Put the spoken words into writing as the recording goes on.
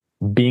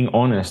being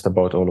honest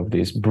about all of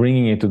this,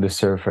 bringing it to the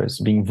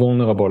surface, being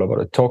vulnerable about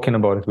it, talking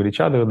about it with each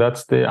other,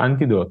 that's the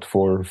antidote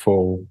for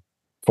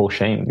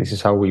shame. This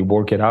is how we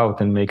work it out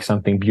and make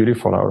something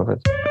beautiful out of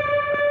it.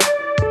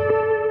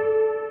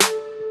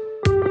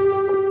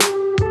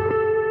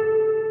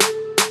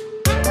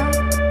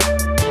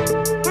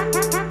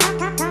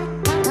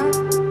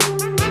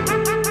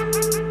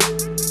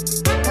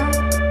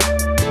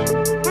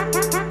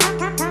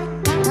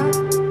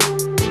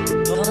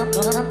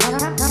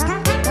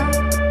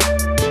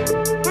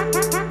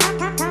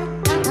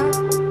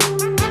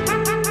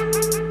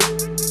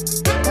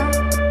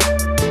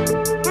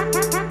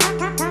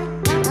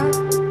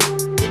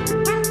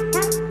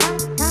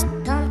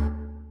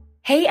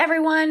 Hey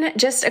everyone,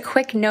 just a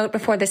quick note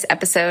before this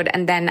episode,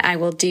 and then I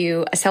will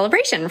do a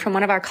celebration from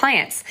one of our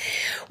clients.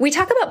 We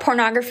talk about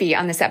pornography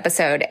on this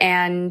episode,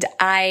 and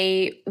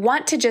I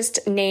want to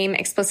just name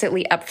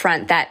explicitly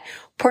upfront that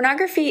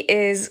pornography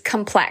is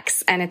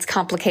complex and it's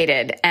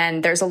complicated,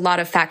 and there's a lot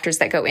of factors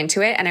that go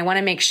into it, and I want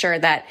to make sure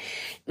that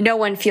no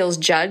one feels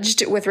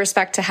judged with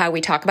respect to how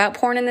we talk about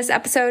porn in this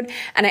episode.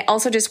 And I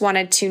also just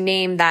wanted to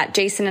name that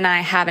Jason and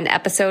I have an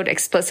episode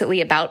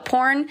explicitly about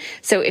porn.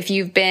 So if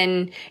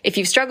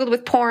you've struggled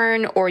with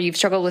porn, or you've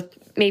struggled with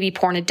maybe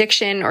porn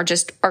addiction, or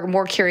just are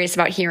more curious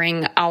about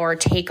hearing our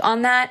take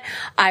on that,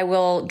 I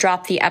will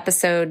drop the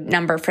episode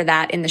number for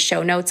that in the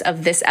show notes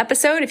of this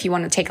episode if you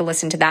want to take a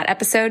listen to that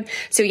episode.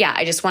 So yeah,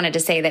 I just wanted to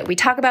say that we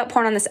talk about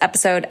porn on this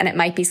episode, and it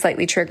might be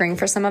slightly triggering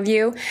for some of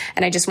you.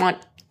 And I just want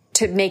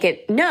to make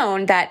it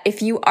known that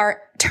if you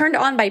are turned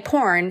on by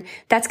porn,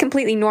 that's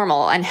completely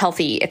normal and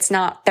healthy. It's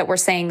not that we're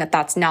saying that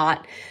that's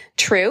not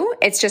true.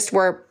 It's just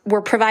we're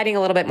providing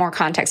a little bit more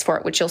context for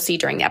it, which you'll see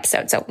during the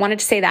episode. So wanted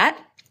to say that.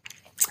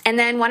 And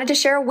then wanted to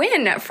share a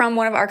win from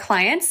one of our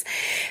clients.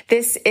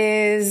 This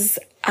is,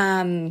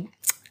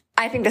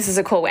 I think this is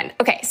a cool win.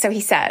 Okay, so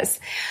he says,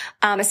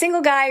 a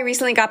single guy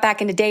recently got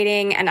back into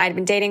dating, and I'd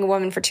been dating a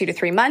woman for 2 to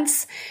 3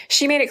 months.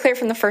 She made it clear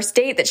from the first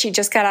date that she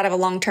just got out of a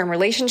long-term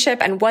relationship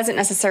and wasn't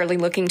necessarily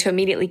looking to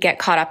immediately get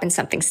caught up in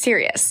something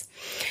serious.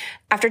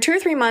 After 2 or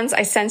 3 months,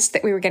 I sensed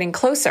that we were getting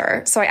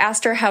closer, so I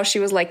asked her how she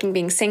was liking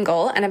being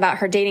single and about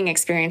her dating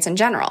experience in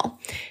general.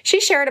 She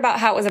shared about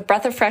how it was a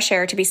breath of fresh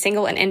air to be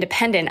single and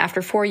independent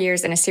after 4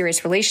 years in a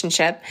serious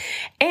relationship,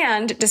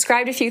 and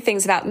described a few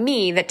things about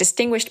me that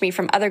distinguished me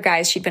from other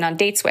guys she'd been on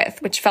dates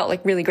with, which felt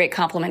like really great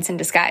compliments in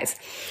disguise.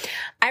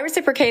 I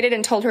reciprocated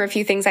and told her a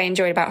few things I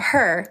enjoyed about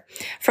her.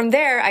 From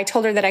there, I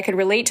told her that I could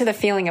relate to the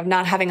feeling of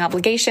not having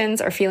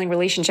obligations or feeling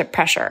relationship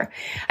pressure.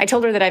 I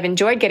told her that I've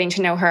enjoyed getting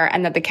to know her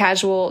and that the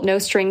casual,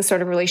 no-strings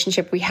sort of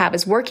relationship we have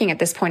is working at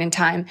this point in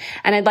time,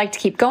 and I'd like to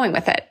keep going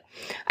with it.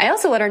 I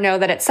also let her know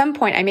that at some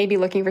point I may be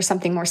looking for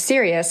something more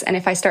serious, and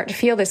if I start to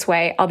feel this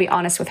way, I'll be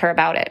honest with her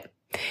about it.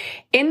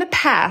 In the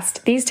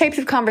past, these types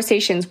of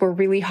conversations were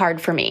really hard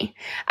for me.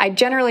 I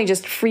generally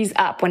just freeze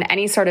up when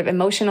any sort of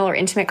emotional or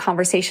intimate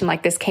conversation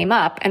like this came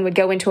up and would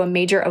go into a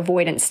major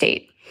avoidance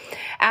state.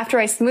 After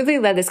I smoothly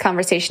led this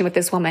conversation with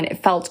this woman,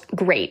 it felt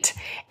great.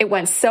 It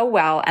went so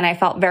well, and I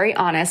felt very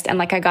honest and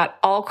like I got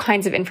all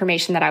kinds of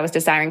information that I was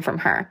desiring from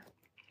her.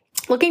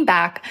 Looking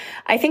back,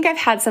 I think I've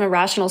had some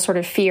irrational sort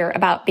of fear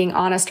about being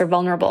honest or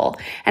vulnerable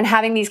and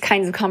having these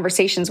kinds of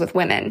conversations with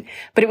women,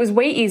 but it was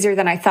way easier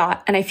than I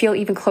thought, and I feel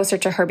even closer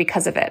to her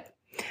because of it.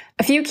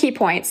 A few key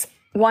points.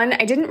 One,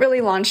 I didn't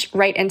really launch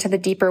right into the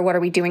deeper what are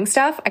we doing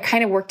stuff. I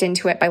kind of worked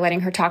into it by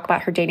letting her talk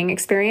about her dating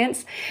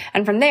experience.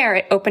 And from there,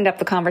 it opened up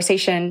the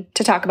conversation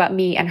to talk about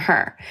me and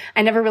her.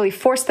 I never really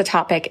forced the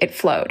topic, it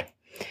flowed.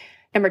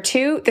 Number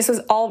 2, this was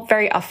all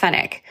very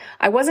authentic.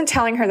 I wasn't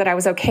telling her that I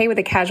was okay with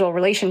a casual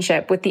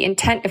relationship with the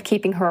intent of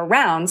keeping her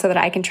around so that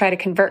I can try to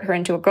convert her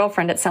into a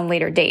girlfriend at some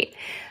later date.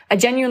 I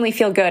genuinely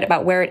feel good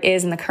about where it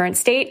is in the current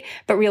state,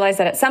 but realize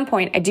that at some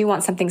point I do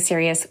want something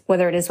serious,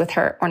 whether it is with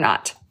her or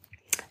not.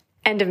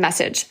 End of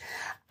message.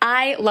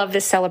 I love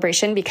this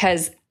celebration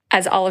because,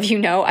 as all of you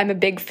know, I'm a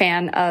big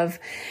fan of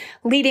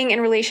leading in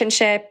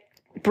relationship,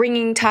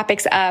 bringing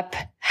topics up,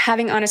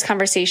 having honest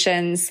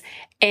conversations,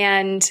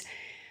 and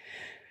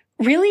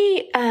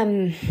really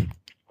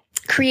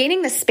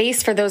creating the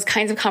space for those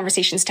kinds of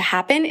conversations to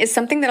happen is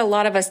something that a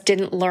lot of us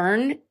didn't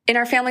learn in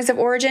our families of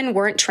origin,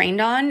 weren't trained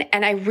on.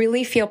 And I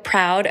really feel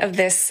proud of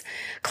this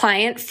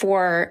client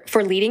for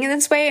leading in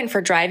this way and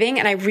for driving.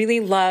 And I really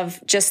love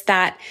just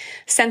that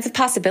sense of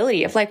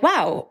possibility of like,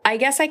 wow, I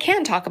guess I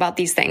can talk about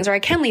these things, or I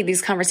can lead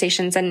these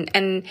conversations, and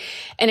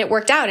it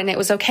worked out and it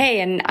was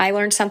okay. And I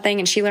learned something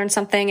and she learned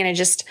something, and I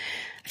just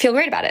feel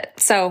great about it.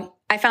 So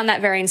I found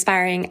that very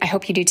inspiring. I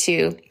hope you do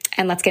too.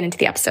 And let's get into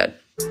the episode.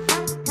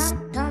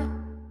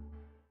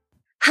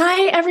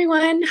 Hi,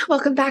 everyone.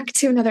 Welcome back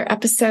to another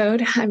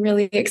episode. I'm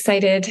really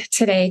excited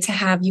today to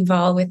have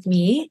Yuval with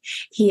me.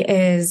 He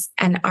is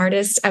an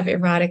artist of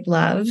erotic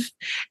love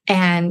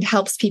and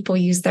helps people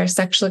use their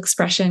sexual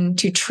expression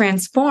to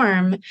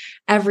transform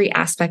every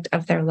aspect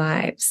of their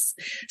lives.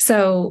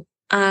 So,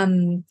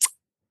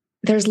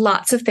 there's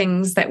lots of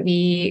things that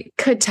we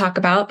could talk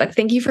about, but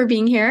thank you for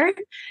being here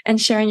and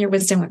sharing your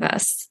wisdom with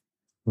us.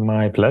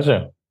 My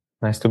pleasure.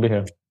 Nice to be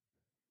here.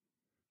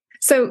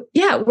 So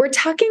yeah, we're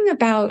talking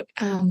about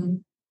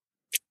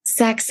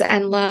sex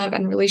and love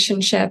and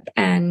relationship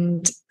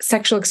and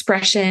sexual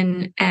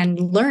expression and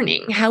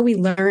learning, how we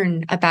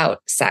learn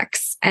about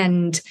sex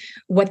and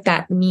what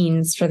that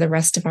means for the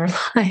rest of our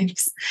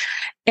lives.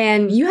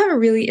 And you have a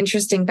really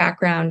interesting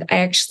background. I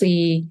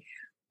actually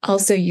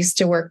also used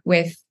to work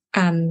with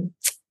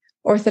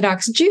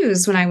Orthodox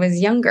Jews when I was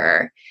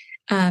younger.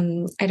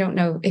 I don't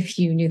know if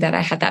you knew that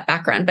I had that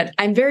background, but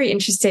I'm very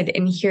interested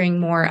in hearing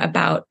more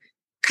about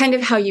kind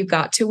of how you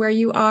got to where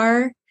you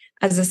are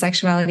as a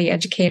sexuality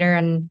educator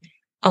and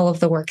all of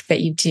the work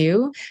that you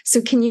do.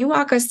 So can you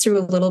walk us through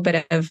a little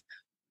bit of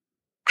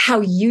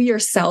how you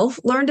yourself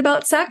learned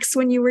about sex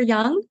when you were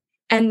young,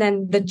 and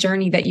then the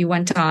journey that you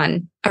went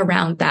on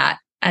around that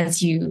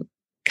as you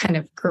kind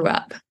of grew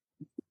up?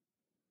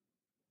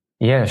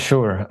 Yeah,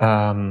 sure.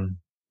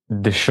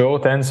 The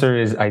short answer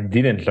is I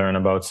didn't learn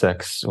about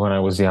sex when I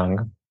was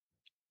young.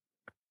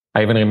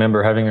 I even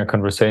remember having a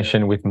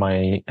conversation with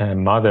my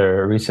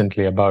mother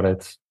recently about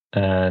it,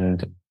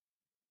 and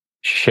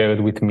she shared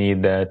with me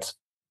that,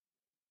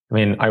 I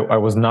mean, I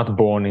was not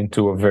born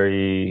into a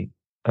very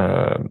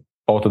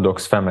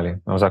Orthodox family.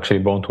 I was actually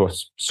born to a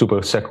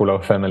super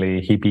secular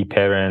family, hippie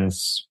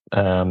parents,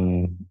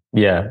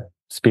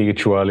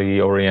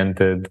 spiritually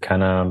oriented,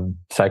 kind of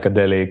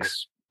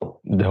psychedelics,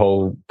 the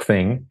whole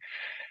thing.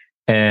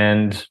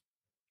 And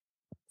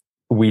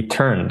we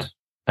turned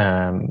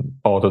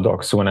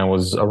Orthodox when I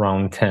was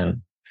around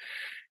 10.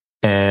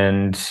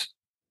 And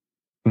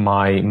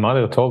my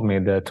mother told me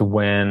that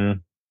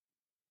when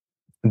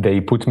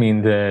they put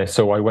me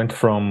so I went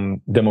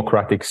from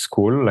democratic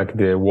school, like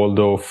the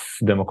Waldorf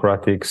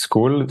democratic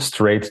school,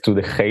 straight to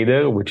the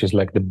Cheder, which is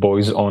like the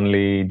boys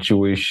only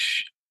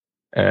Jewish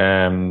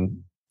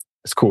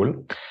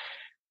school.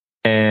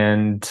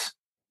 And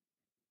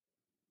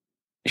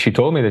she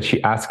told me that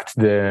she asked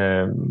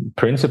the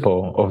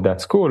principal of that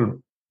school,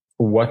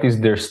 what is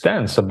their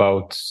stance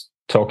about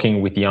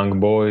talking with young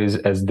boys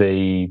as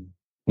they,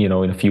 in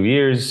a few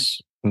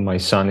years, my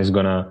son is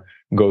going to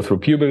go through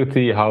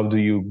puberty. How do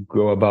you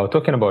go about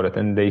talking about it?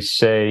 And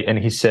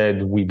he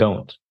said, we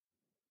don't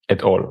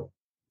at all.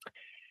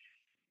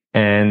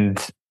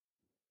 And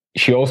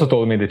she also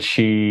told me that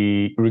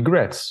she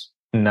regrets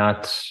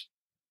not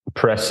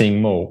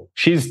pressing more.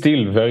 She's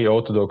still very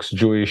Orthodox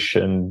Jewish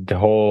and the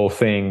whole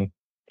thing.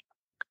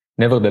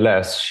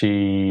 Nevertheless,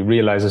 she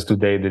realizes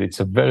today that it's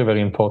a very,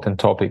 very important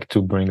topic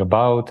to bring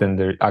about. And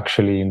there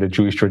actually, in the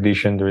Jewish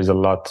tradition, there is a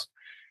lot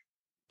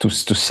to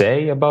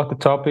say about the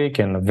topic,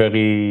 and a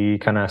very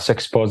kind of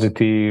sex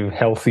positive,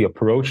 healthy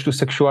approach to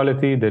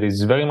sexuality that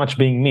is very much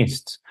being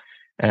missed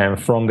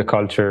from the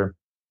culture,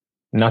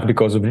 not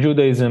because of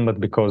Judaism, but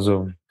because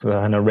of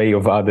an array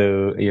of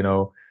other,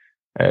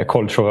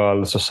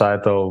 cultural,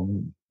 societal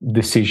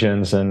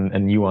decisions and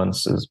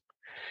nuances.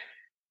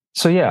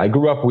 So yeah, I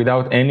grew up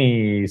without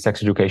any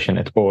sex education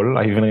at all.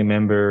 I even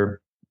remember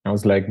I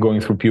was like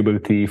going through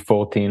puberty,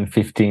 14,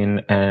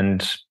 15,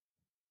 and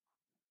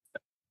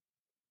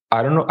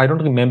I don't know. I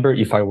don't remember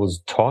if I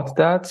was taught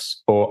that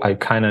or I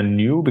kind of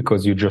knew,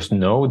 because you just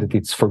know that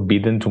it's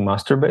forbidden to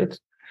masturbate.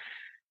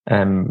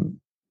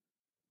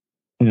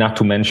 Not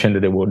to mention that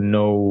there were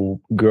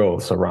no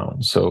girls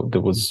around. So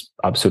there was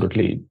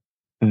absolutely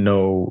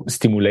no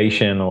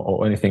stimulation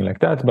or anything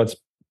like that. But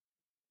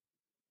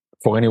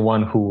for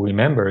anyone who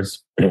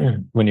remembers,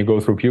 when you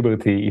go through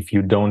puberty, if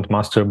you don't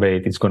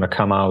masturbate, it's going to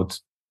come out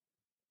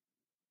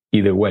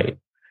either way.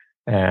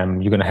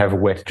 You're going to have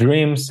wet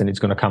dreams and it's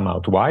going to come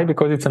out. Why?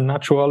 Because it's a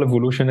natural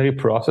evolutionary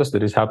process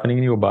that is happening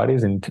in your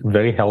bodies, and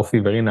very healthy,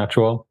 very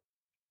natural.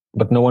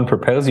 But no one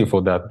prepares you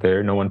for that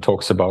there. No one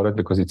talks about it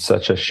because it's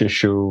such a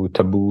shishu,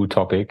 taboo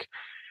topic.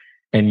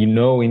 And in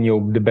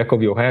the back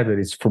of your head that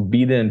it's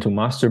forbidden to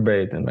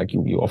masturbate, and like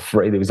you're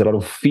afraid. There is a lot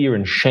of fear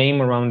and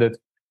shame around it.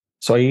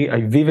 So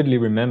I vividly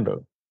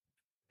remember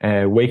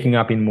waking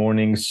up in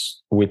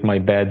mornings with my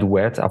bed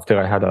wet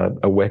after I had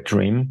a wet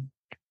dream,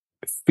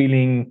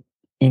 feeling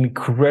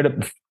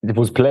incredible. It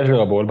was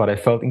pleasurable, but I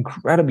felt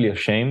incredibly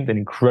ashamed and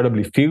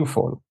incredibly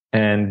fearful.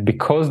 And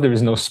because there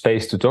is no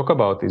space to talk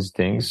about these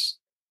things,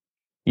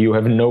 you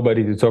have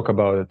nobody to talk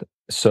about it.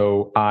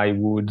 So I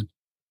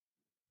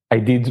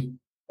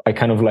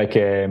kind of like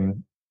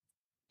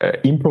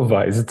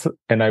improvised,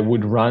 and I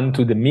would run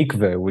to the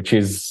mikveh, which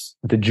is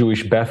the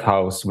Jewish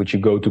bathhouse, which you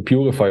go to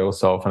purify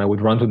yourself. And I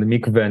would run to the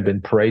mikveh and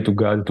then pray to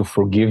God to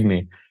forgive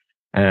me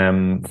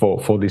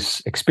for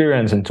this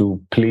experience and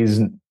to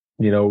please,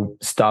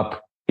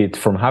 stop it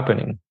from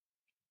happening.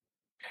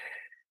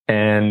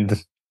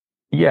 And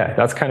yeah,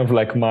 that's kind of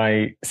like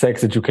my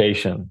sex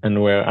education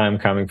and where I'm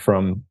coming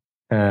from.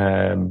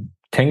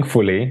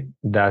 Thankfully,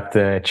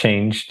 that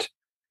changed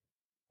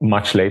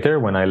much later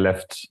when I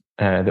left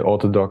the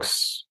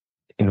Orthodox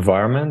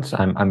environment.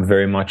 I'm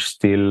very much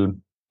still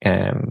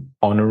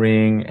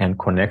honoring and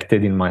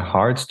connected in my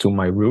heart to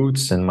my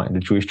roots and the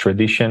Jewish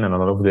tradition and a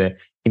lot of the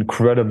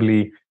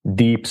incredibly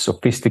deep,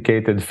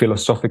 sophisticated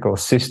philosophical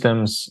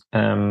systems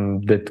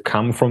that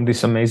come from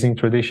this amazing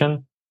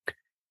tradition.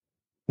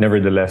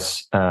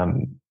 Nevertheless,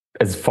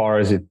 as far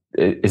as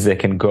they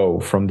can go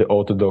from the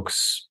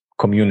Orthodox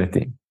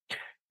community.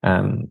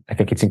 I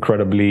think it's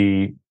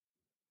incredibly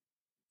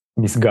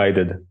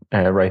misguided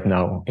right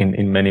now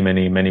in many,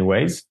 many, many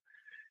ways.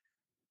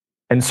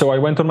 And so I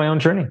went on my own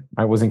journey.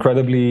 I was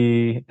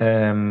incredibly,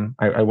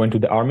 I went to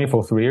the army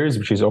for 3 years,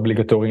 which is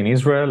obligatory in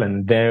Israel.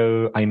 And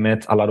there I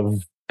met a lot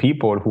of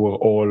people who were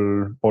all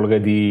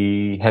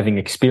already having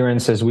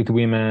experiences with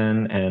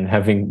women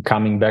and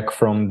coming back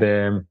from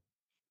the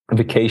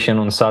vacation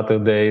on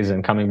Saturdays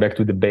and coming back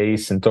to the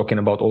base and talking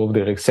about all of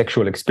their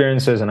sexual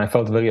experiences. And I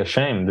felt very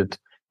ashamed that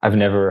I've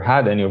never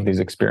had any of these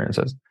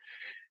experiences.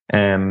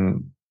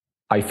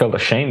 I felt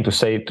ashamed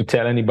to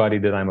tell anybody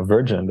that I'm a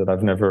virgin, that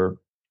I've never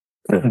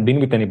been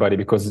with anybody,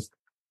 because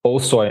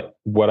also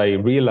what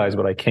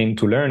I came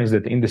to learn is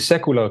that in the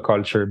secular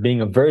culture,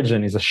 being a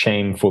virgin is a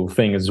shameful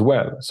thing as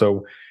well.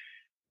 So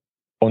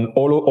on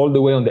all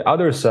the way on the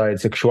other side,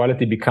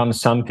 sexuality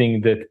becomes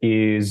something that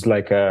is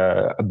like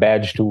a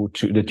badge to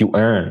that you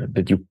earn,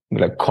 that you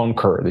like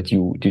conquer, that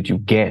you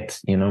get,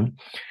 you know,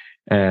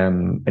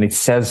 and it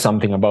says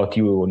something about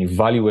you and your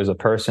value as a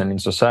person in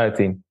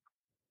society.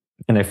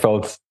 And I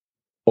felt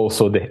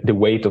also the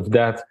weight of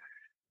that.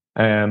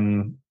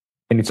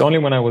 And it's only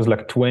when I was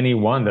like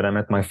 21 that I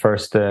met my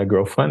first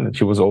girlfriend.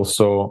 She was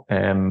also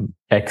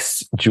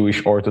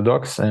ex-Jewish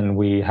Orthodox. And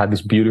we had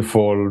this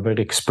beautiful,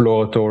 very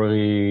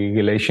exploratory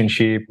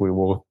relationship. We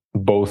were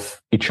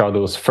both each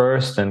other's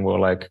first. And we're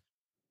like,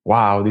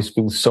 wow, this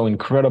feels so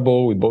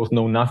incredible. We both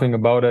know nothing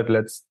about it.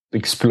 Let's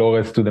explore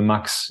it to the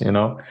max, you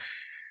know?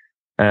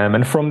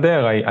 And from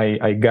there,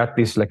 I got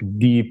this like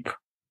deep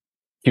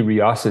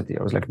curiosity.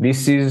 I was like,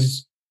 this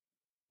is...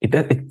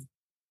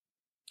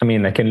 I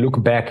mean, I can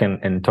look back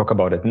and talk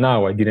about it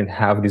now. I didn't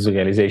have these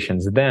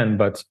realizations then,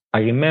 but I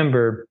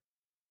remember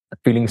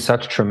feeling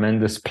such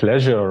tremendous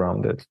pleasure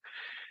around it,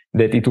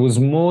 that it was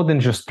more than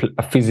just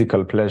a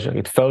physical pleasure.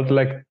 It felt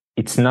like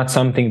it's not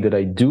something that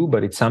I do,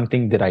 but it's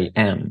something that I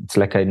am. It's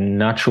like a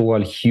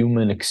natural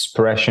human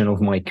expression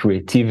of my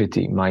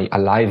creativity, my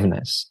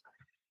aliveness.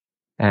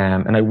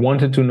 And I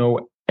wanted to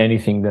know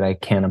anything that I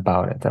can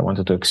about it. I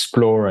wanted to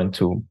explore and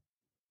to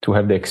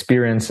have the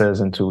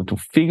experiences and to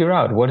figure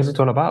out what is it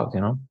all about,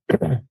 you know?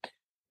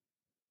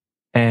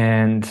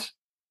 And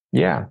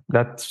yeah,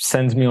 that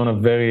sent me on a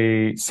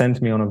very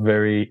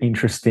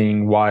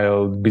interesting,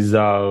 wild,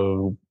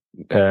 bizarre,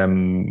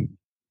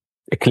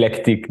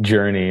 eclectic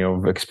journey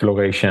of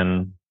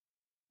exploration.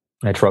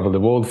 I traveled the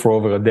world for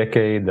over a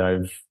decade.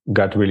 I've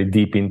got really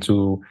deep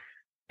into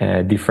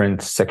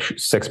different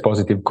sex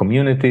positive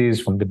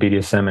communities, from the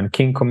BDSM and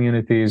kink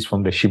communities,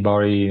 from the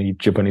Shibari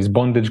Japanese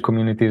bondage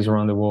communities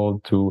around the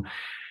world, to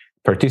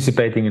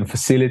participating and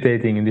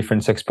facilitating in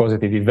different sex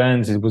positive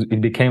events. It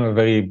became a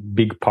very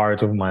big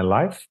part of my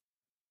life.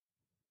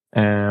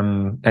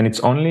 And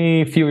it's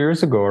only a few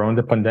years ago, around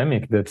the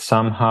pandemic, that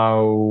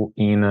somehow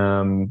in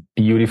a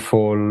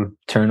beautiful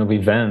turn of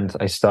event,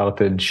 I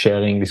started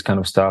sharing this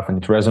kind of stuff,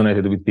 and it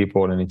resonated with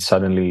people, and it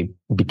suddenly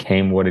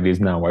became what it is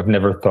now. I've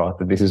never thought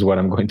that this is what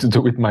I'm going to do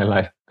with my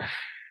life.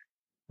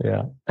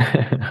 Yeah.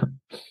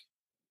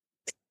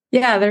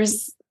 Yeah,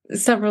 there's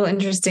several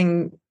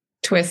interesting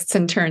twists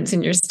and turns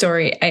in your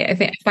story.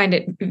 I find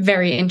it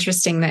very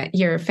interesting that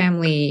your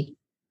family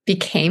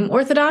became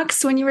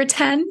Orthodox when you were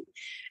 10.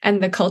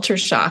 And the culture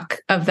shock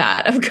of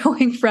that, of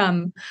going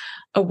from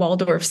a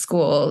Waldorf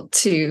school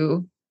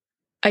to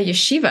a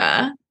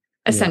yeshiva,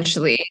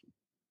 essentially.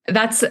 Yeah.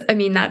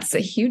 That's a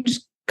huge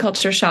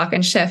culture shock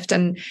and shift.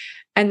 And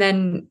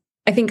then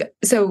I think,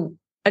 so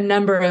a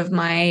number of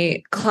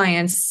my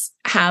clients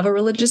have a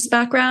religious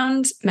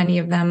background. Many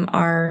of them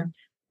are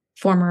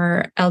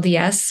former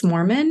LDS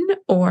Mormon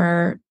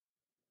or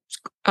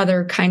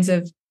other kinds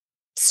of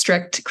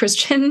strict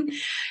Christian.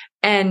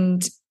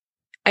 And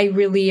I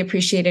really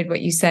appreciated what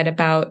you said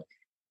about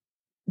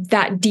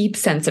that deep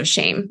sense of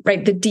shame,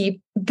 right?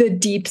 The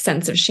deep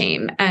sense of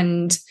shame,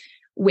 and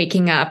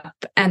waking up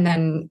and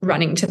then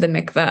running to the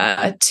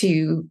mikveh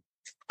to,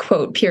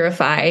 quote,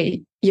 purify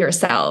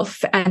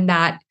yourself. And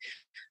that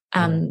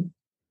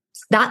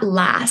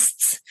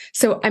lasts.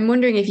 So I'm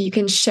wondering if you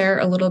can share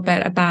a little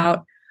bit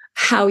about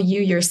how you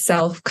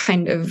yourself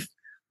kind of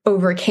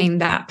overcame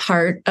that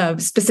part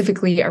of,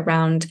 specifically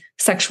around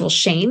sexual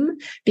shame,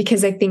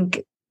 because I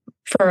think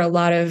for a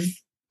lot of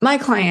my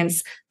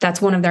clients,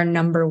 that's one of their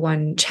number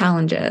one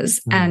challenges.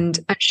 And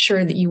I'm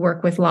sure that you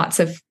work with lots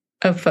of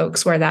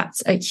folks where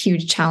that's a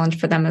huge challenge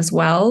for them as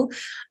well,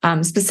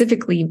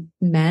 specifically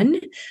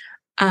men,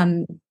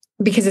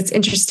 because it's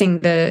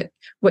interesting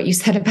what you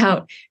said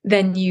about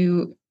then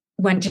you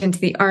went into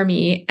the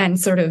army and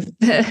sort of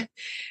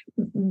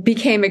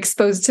became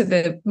exposed to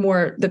the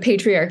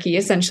patriarchy,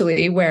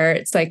 essentially, where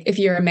it's like, if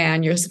you're a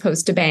man, you're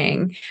supposed to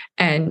bang,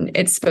 and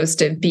it's supposed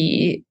to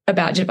be a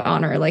badge of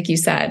honor, like you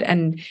said.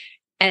 And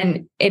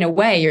in a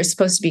way, you're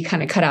supposed to be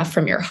kind of cut off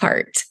from your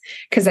heart.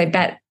 Because I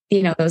bet,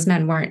 those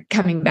men weren't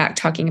coming back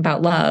talking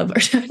about love or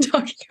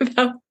talking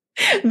about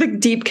the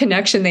deep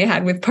connection they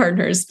had with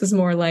partners. It was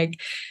more like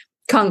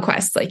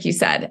conquest, like you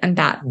said, and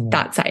that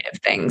side of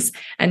things.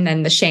 And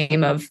then the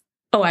shame of,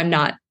 oh, I'm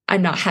not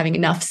I'm not having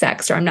enough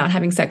sex, or I'm not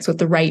having sex with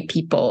the right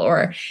people,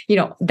 or,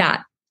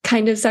 that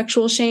kind of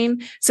sexual shame.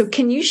 So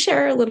can you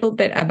share a little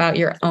bit about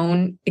your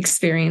own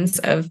experience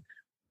of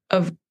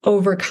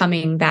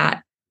overcoming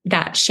that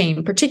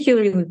shame,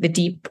 particularly the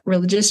deep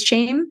religious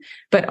shame,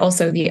 but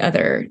also the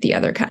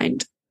other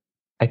kind?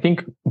 I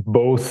think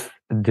both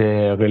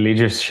the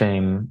religious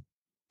shame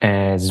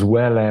as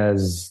well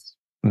as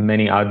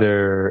many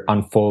other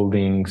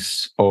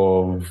unfoldings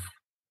of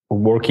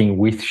working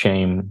with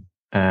shame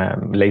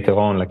later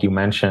on, like you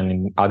mentioned,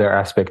 in other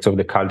aspects of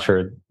the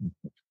culture,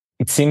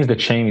 it seems that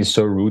shame is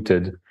so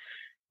rooted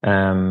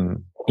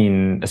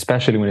in,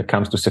 especially when it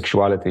comes to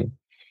sexuality,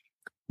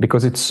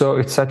 because it's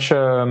such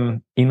a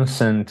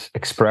innocent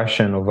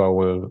expression of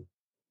our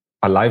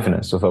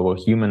aliveness, of our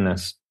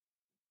humanness.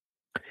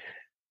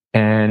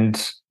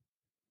 And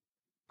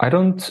I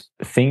don't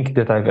think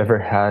that I've ever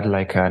had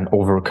like an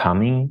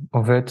overcoming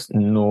of it,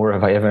 nor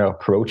have I ever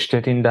approached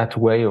it in that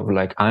way of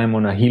like, I'm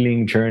on a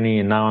healing journey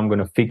and now I'm going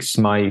to fix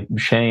my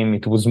shame.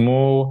 It was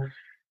more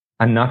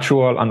a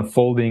natural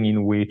unfolding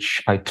in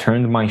which I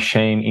turned my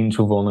shame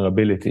into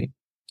vulnerability.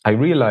 I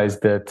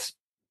realized that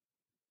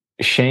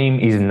shame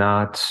is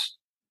not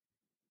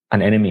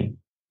an enemy.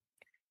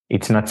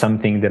 It's not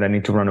something that I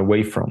need to run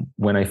away from.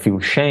 When I feel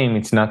shame,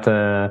 it's not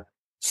a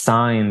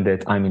sign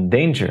that I'm in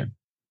danger,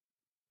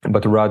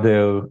 but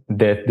rather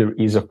that there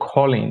is a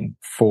calling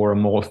for a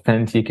more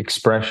authentic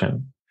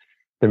expression.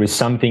 There is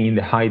something in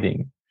the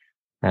hiding.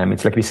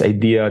 It's like this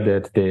idea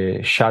that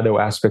the shadow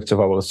aspects of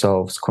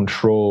ourselves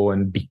control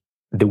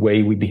the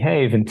way we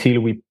behave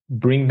until we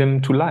bring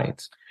them to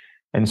light.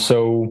 And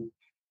so,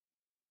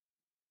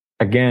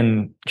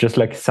 again, just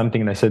like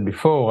something I said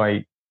before,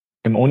 I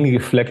am only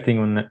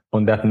reflecting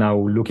on that now,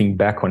 looking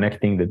back,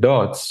 connecting the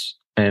dots,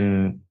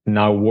 and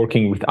now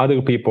working with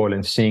other people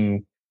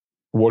and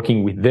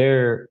working with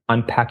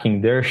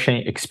unpacking their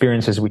shame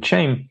experiences with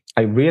shame.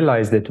 I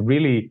realized that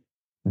really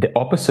the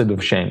opposite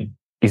of shame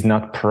is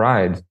not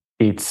pride.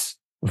 It's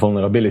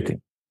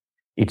vulnerability.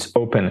 It's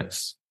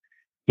openness.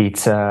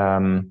 It's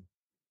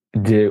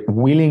the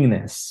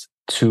willingness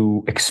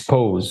to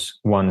expose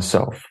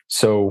oneself.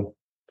 So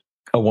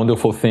a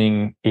wonderful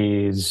thing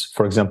is,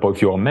 for example,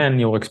 if you're a man,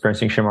 you're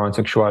experiencing shame around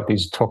sexuality,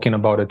 is talking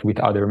about it with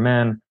other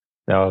men.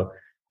 There are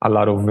a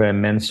lot of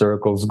men's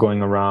circles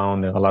going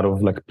around. There are a lot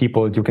of like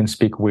people that you can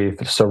speak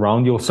with.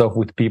 Surround yourself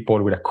with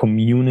people, with a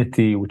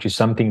community, which is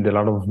something that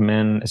a lot of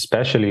men,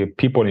 especially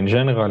people in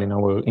general in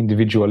our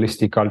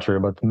individualistic culture,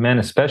 but men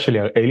especially,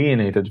 are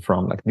alienated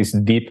from, like this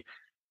deep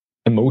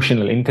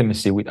emotional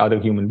intimacy with other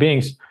human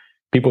beings,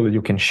 people that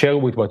you can share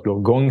with what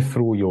you're going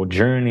through, your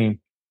journey,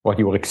 what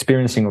you're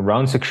experiencing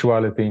around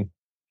sexuality.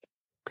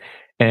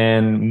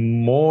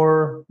 And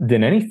more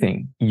than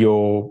anything,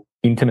 your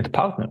intimate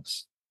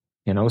partners.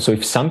 So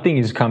if something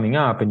is coming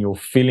up and you're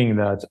feeling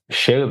that,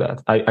 share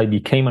that. I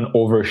became an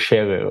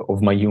oversharer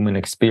of my human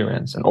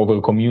experience, an over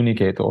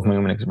communicator of my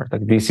human experience.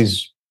 Like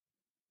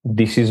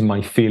this is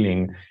my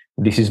feeling.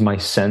 This is my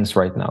sense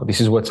right now. This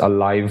is what's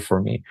alive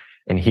for me.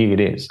 And here it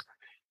is.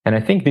 And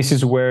I think this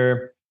is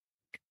where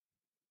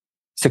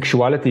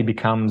sexuality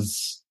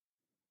becomes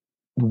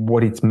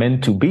what it's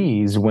meant to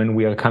be, is when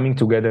we are coming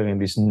together in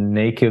this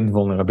naked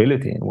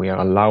vulnerability and we are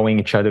allowing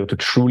each other to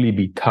truly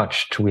be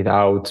touched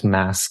without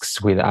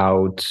masks,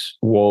 without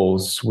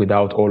walls,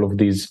 without all of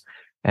these,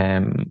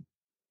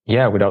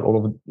 without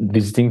all of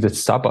these things that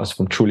stop us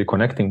from truly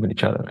connecting with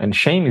each other. And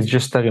shame is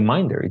just a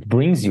reminder. It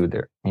brings you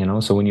there,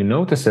 So when you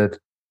notice it,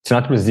 it's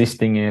not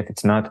resisting it.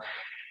 It's not,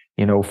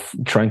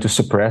 trying to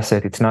suppress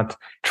it. It's not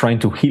trying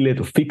to heal it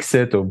or fix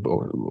it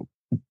or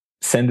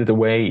send it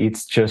away.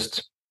 It's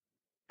just,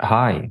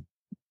 hi,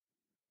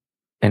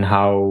 and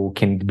how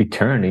can it be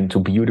turned into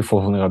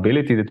beautiful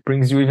vulnerability that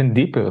brings you even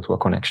deeper to a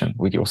connection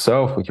with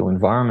yourself, with your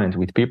environment,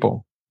 with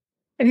people.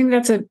 I think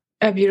that's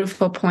a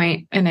beautiful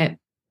point, and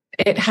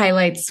it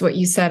highlights what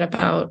you said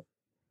about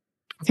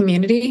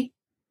community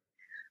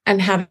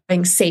and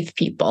having safe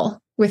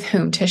people with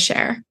whom to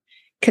share.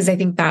 Because I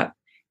think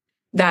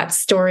that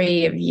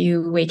story of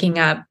you waking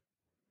up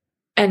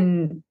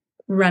and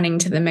running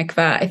to the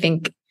mikveh, I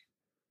think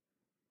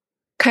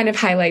kind of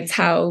highlights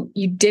how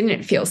you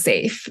didn't feel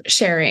safe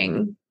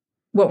sharing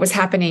what was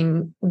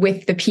happening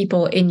with the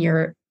people in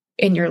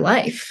your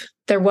life.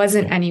 There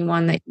wasn't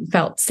anyone that you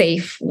felt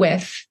safe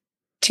with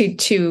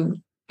to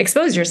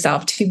expose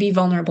yourself, to be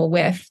vulnerable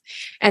with.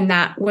 And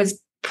that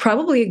was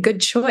probably a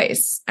good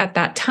choice at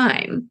that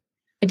time.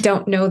 I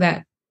don't know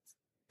that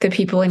the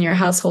people in your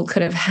household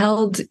could have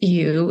held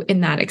you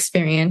in that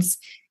experience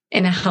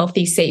in a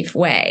healthy, safe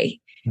way.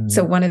 Mm-hmm.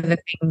 So one of the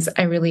things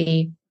I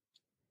really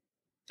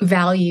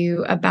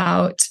value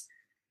about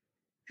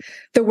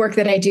the work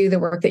that I do, the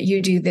work that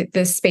you do, that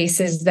the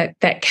spaces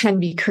that can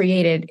be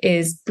created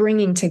is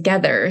bringing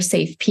together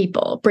safe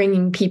people,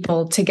 bringing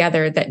people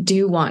together that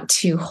do want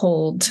to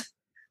hold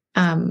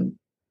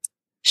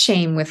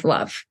shame with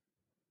love,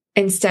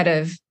 instead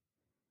of,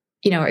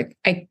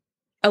 I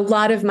a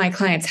lot of my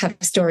clients have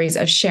stories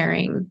of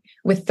sharing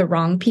with the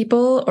wrong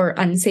people or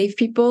unsafe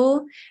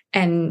people,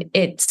 and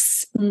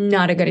it's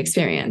not a good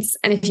experience.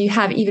 And if you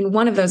have even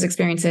one of those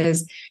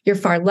experiences, you're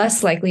far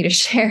less likely to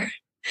share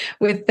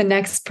with the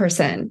next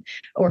person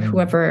or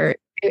whoever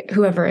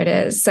it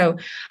is. So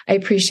I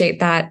appreciate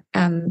that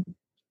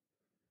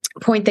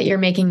point that you're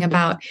making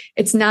about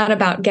it's not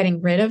about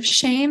getting rid of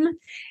shame.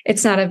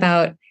 It's not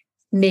about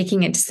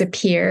making it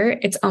disappear.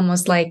 It's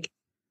almost like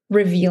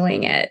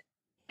revealing it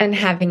and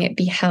having it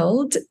be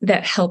held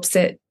that helps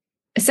it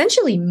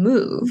essentially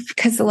move,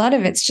 because a lot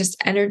of it's just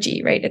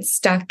energy, right? It's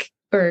stuck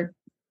or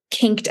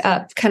kinked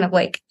up, kind of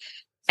like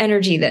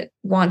energy that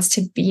wants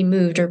to be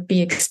moved or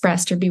be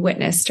expressed or be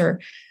witnessed or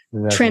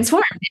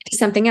transformed into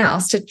something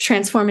else, to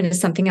transform into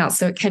something else.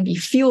 So it can be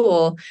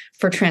fuel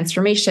for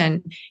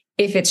transformation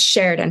if it's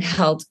shared and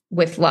held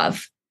with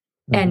love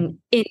and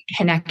in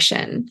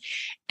connection.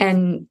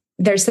 And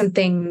there's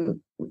something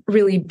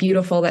really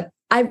beautiful that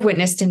I've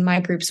witnessed in my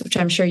groups, which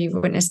I'm sure you've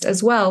witnessed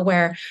as well,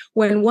 where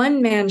when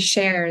one man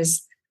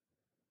shares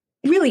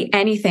really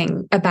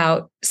anything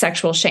about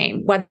sexual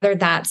shame, whether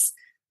that's,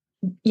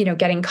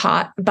 getting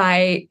caught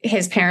by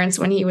his parents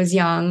when he was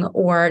young,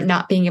 or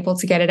not being able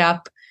to get it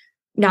up,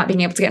 not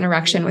being able to get an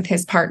erection with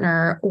his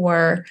partner,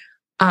 or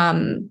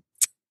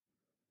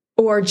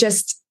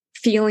just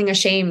feeling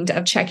ashamed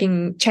of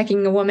checking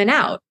a woman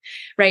out,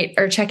 right?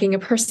 Or checking a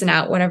person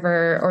out,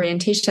 whatever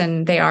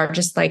orientation they are,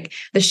 just like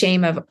the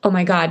shame of, oh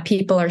my God,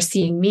 people are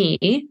seeing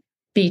me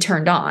be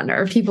turned on,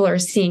 or people are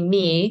seeing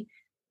me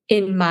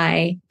in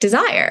my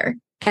desire.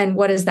 And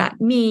what does that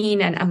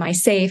mean? And am I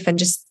safe? And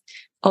just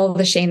all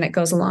the shame that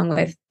goes along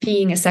with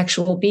being a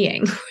sexual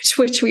being,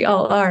 which we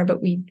all are,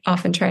 but we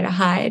often try to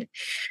hide.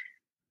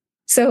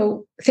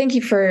 So thank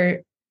you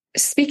for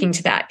speaking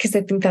to that, because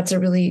I think that's a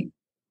really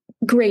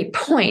great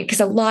point,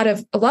 because a lot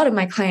of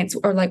my clients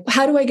are like,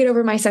 how do I get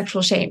over my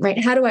sexual shame,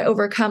 right? How do I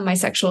overcome my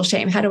sexual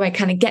shame? How do I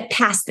kind of get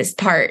past this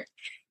part?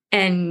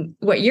 And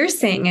what you're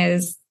saying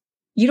is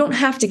you don't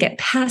have to get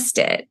past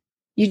it.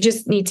 You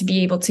just need to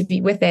be able to be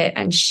with it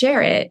and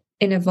share it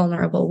in a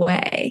vulnerable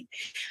way.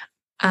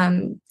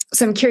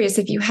 So I'm curious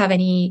if you have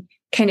any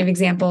kind of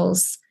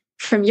examples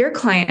from your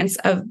clients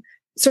of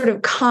sort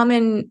of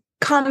common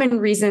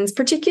reasons,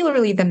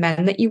 particularly the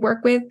men that you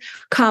work with,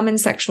 common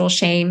sexual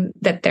shame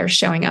that they're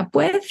showing up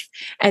with,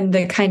 and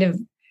the kind of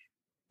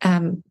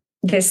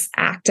this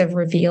act of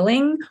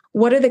revealing.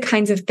 What are the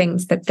kinds of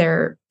things that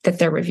they're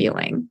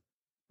revealing?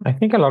 I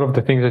think a lot of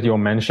the things that you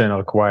mentioned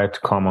are quite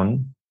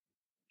common.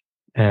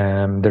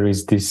 There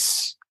is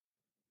this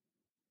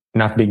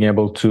not being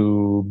able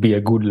to be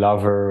a good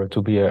lover, to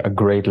be a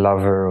great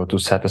lover, or to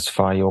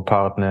satisfy your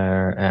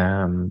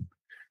partner.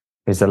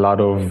 There's a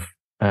lot of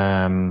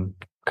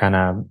kind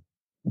of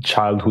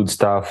childhood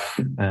stuff.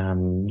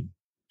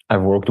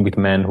 I've worked with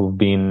men who've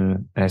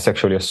been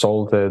sexually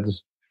assaulted,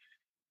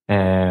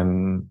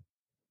 had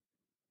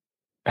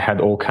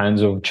all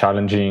kinds of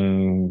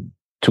challenging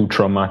to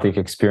traumatic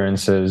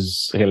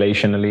experiences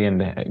relationally,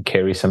 and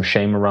carry some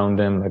shame around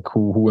them. Like,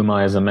 who am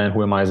I as a man?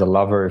 Who am I as a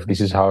lover? If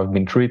this is how I've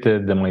been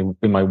treated, am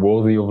I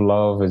worthy of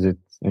love? Is it,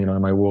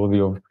 am I worthy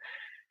of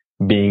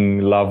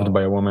being loved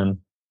by a woman?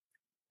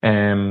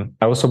 I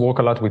also work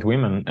a lot with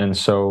women, and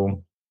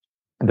so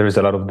there is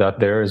a lot of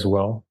that there as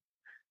well,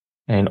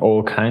 in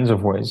all kinds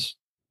of ways.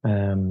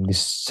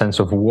 This sense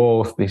of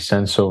worth, this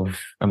sense of,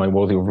 am I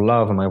worthy of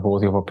love? Am I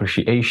worthy of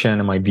appreciation?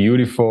 Am I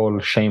beautiful?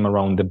 Shame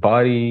around the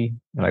body,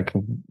 like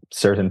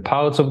certain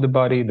parts of the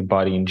body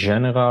in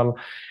general.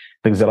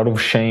 There's a lot of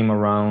shame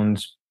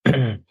around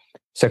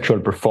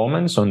sexual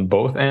performance on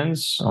both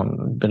ends,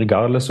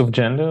 regardless of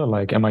gender.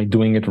 Like, am I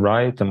doing it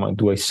right?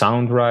 Do I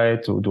sound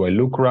right? Or do I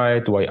look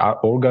right? Do I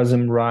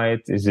orgasm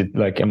right? Is it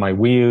like, am I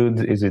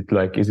weird? Is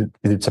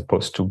it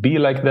supposed to be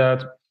like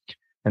that?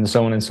 And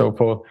so on and so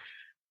forth.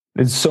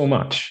 There's so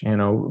much,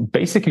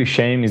 basically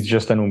shame is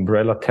just an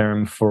umbrella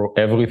term for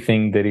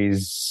everything that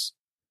is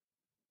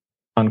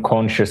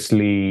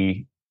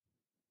unconsciously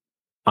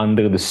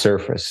under the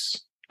surface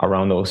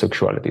around our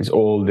sexualities,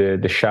 all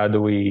the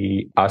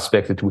shadowy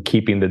aspects that we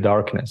keep in the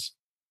darkness.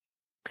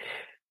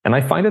 And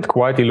I find it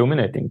quite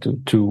illuminating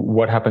to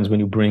what happens when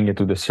you bring it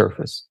to the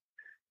surface.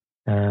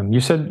 You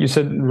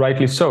said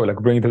rightly so, like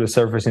bring it to the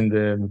surface in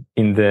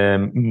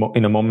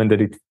a moment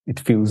that it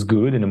feels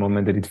good, in a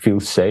moment that it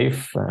feels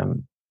safe.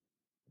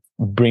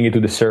 Bring it to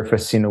the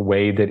surface in a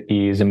way that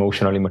is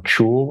emotionally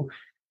mature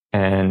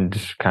and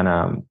kind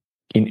of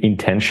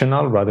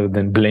intentional, rather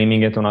than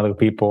blaming it on other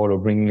people, or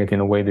bringing it in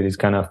a way that is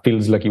kind of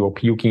feels like you're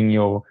puking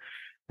you're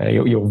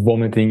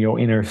vomiting your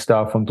inner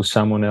stuff onto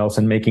someone else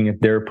and making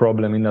it their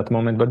problem in that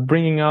moment, but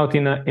bringing out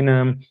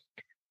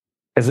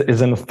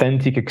as an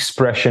authentic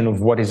expression of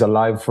what is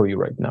alive for you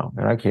right now.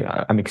 Like,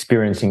 I'm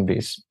experiencing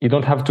this. You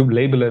don't have to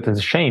label it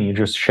as shame. You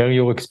just share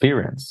your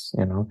experience,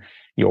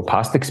 your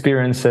past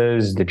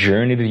experiences, the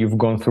journey that you've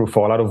gone through.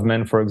 For a lot of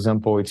men, for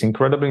example, it's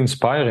incredibly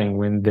inspiring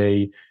when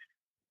they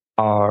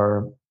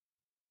are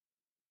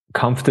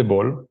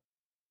comfortable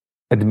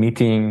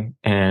admitting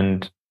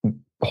and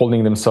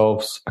holding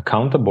themselves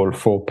accountable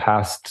for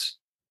past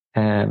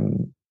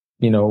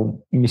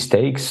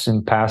mistakes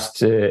and past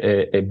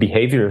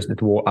behaviors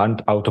that were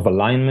out of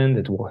alignment,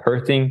 that were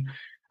hurting.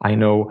 I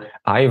know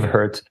I've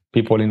hurt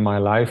people in my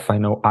life. I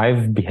know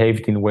I've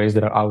behaved in ways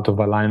that are out of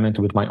alignment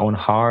with my own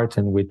heart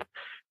and with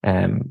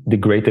the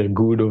greater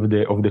good of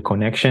the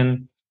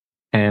connection.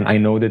 And I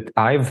know that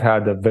I've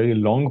had a very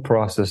long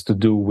process to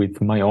do with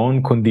my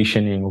own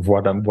conditioning of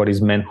what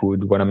is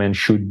manhood, what a man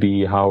should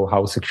be,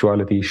 how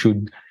sexuality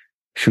should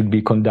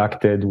be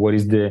conducted, what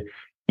is the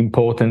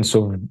importance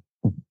of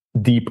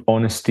deep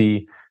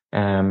honesty,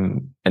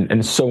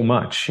 and so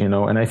much,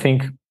 And I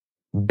think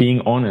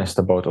being honest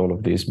about all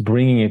of this,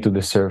 bringing it to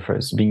the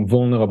surface, being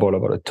vulnerable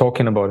about it,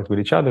 talking about it with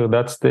each other,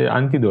 that's the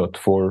antidote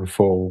for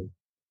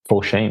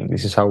shame.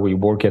 This is how we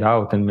work it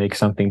out and make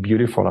something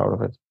beautiful out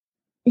of it.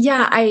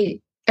 Yeah, I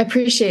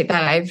appreciate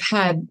that. I've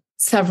had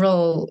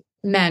several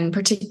men,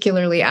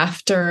 particularly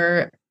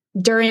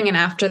during and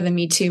after the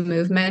Me Too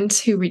movement,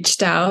 who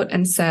reached out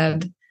and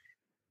said,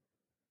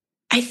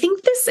 I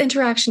think this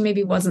interaction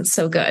maybe wasn't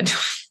so good.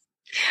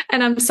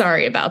 And I'm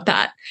sorry about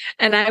that.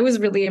 And I was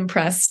really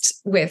impressed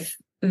with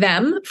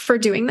them for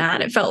doing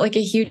that. It felt like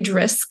a huge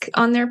risk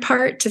on their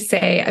part to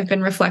say, I've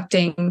been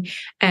reflecting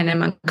and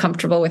I'm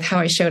uncomfortable with how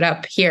I showed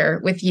up here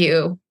with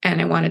you.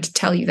 And I wanted to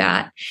tell you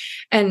that.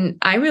 And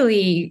I was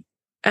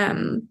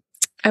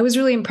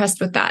really impressed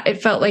with that.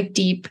 It felt like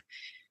deep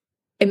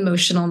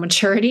emotional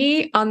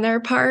maturity on their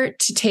part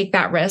to take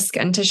that risk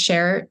and to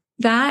share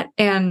that.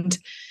 And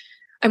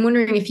I'm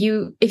wondering if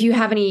you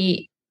have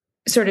any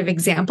sort of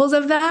examples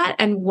of that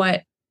and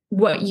what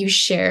you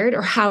shared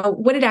or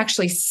what it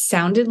actually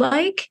sounded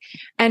like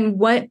and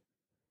what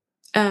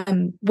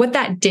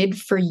that did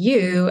for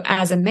you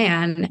as a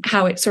man,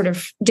 how it sort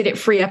of, did it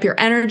free up your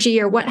energy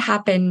or what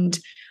happened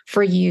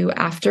for you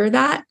after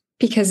that?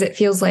 Because it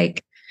feels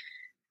like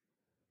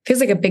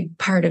a big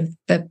part of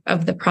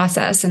the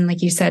process. And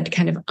like you said,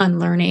 kind of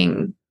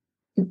unlearning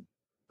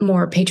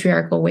more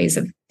patriarchal ways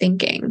of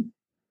thinking.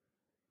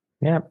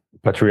 Yeah.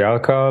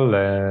 Patriarchal,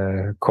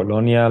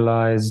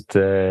 colonialized,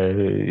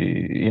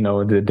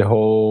 the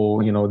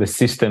whole, the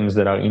systems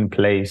that are in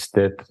place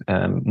that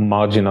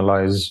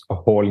marginalize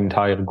whole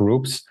entire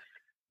groups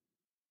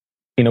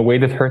in a way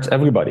that hurts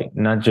everybody,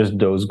 not just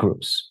those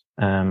groups.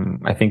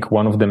 I think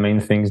one of the main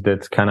things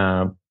that kind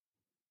of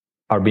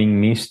are being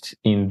missed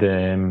in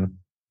the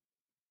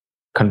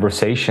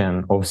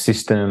conversation of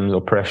systems,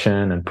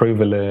 oppression, and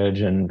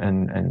privilege, and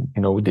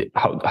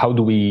how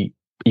do we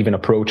even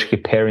approach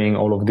repairing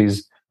all of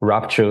these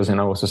ruptures in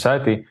our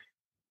society,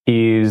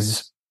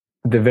 is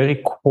the very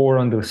core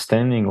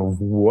understanding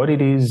of what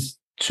it is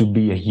to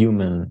be a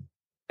human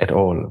at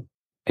all.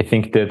 I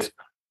think that,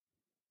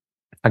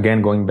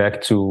 again, going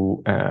back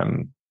to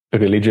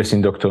religious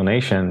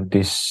indoctrination,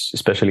 this,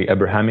 especially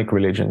Abrahamic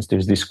religions,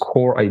 there's this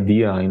core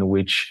idea in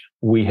which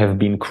we have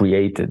been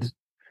created,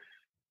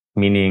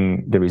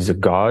 meaning there is a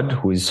God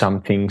who is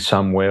something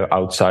somewhere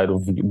outside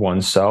of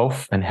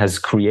oneself and has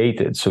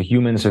created. So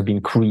humans have been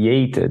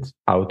created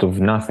out of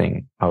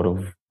nothing,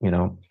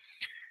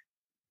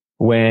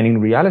 when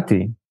in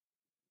reality,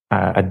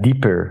 a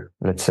deeper,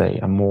 let's say,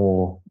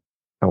 more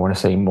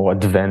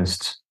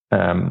advanced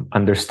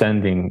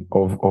understanding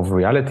of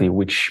reality,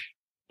 which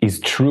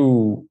is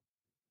true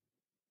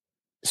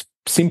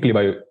simply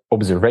by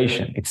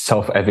observation. It's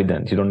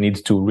self-evident. You don't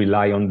need to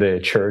rely on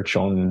the church,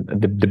 on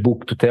the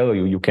book to tell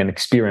you. You can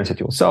experience it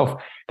yourself.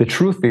 The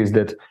truth is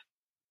that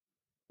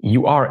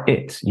you are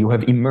it. You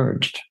have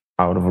emerged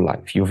out of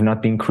life. You've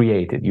not been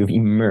created. You've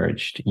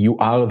emerged. You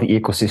are the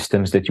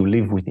ecosystems that you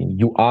live within.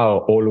 You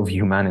are all of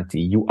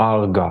humanity. You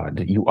are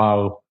God. You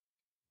are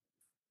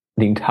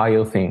the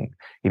entire thing.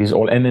 It is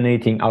all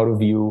emanating out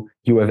of you.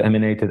 You have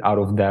emanated out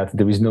of that.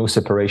 There is no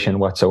separation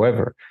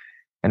whatsoever.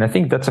 And I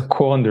think that's a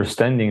core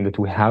understanding that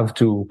we have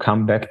to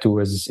come back to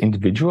as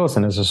individuals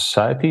and as a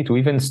society, to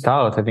even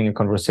start having a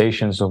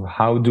conversations of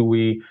how do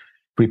we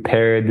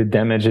repair the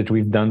damage that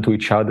we've done to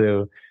each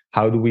other?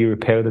 How do we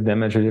repair the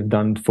damage that we've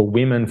done for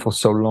women for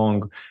so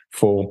long,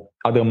 for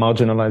other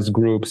marginalized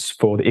groups,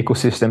 for the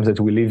ecosystems that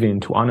we live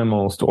in, to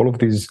animals, to all of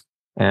these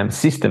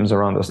systems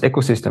around us,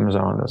 ecosystems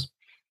around us?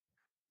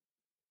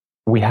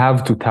 We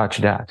have to touch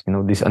that,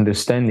 this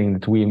understanding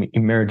that we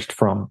emerged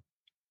from.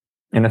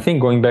 And I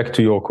think going back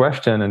to your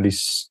question and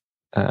this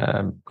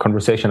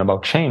conversation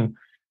about shame,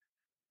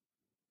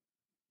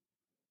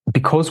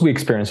 because we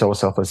experience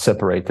ourselves as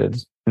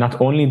separated, not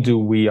only do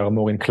we are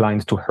more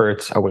inclined to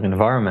hurt our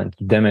environment,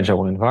 damage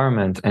our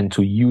environment, and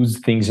to use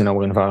things in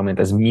our environment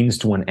as means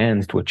to an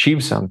end to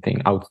achieve something,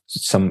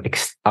 some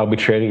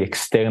arbitrary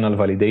external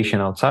validation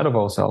outside of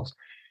ourselves,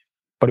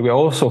 but we are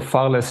also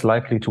far less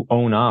likely to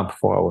own up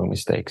for our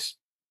mistakes.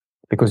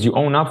 Because you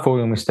own up for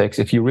your mistakes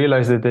if you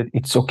realize that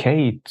it's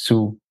okay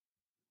to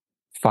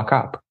fuck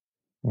up.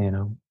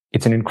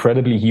 It's an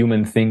incredibly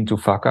human thing to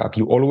fuck up.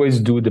 You always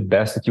do the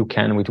best that you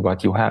can with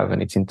what you have,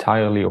 and it's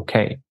entirely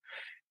okay.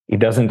 It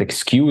doesn't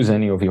excuse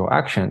any of your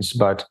actions,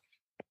 but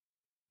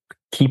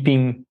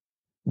keeping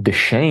the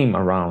shame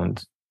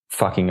around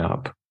fucking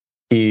up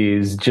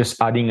is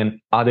just adding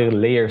other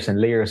layers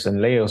and layers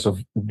and layers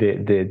of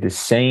the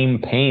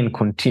same pain,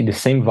 the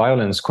same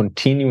violence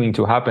continuing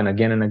to happen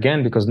again and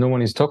again because no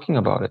one is talking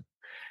about it.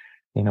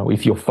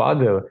 If your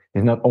father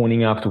is not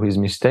owning up to his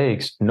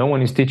mistakes, no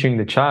one is teaching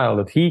the child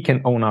that he can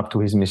own up to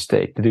his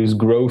mistake, that there's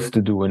growth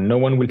to do, and no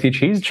one will teach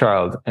his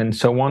child, and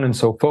so on and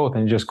so forth,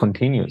 and it just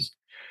continues.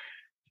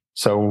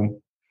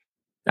 So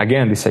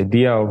again, this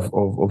idea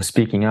of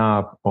speaking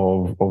up,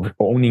 of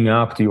owning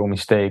up to your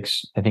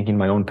mistakes, I think in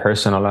my own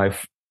personal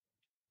life,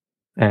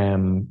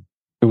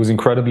 it was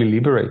incredibly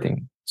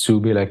liberating to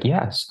be like,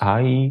 yes,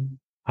 I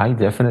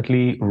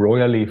definitely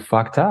royally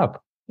fucked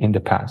up in the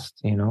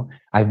past.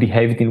 I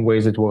behaved in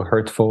ways that were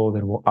hurtful,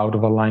 that were out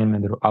of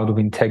alignment, that were out of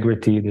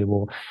integrity.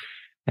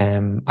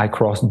 I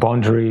crossed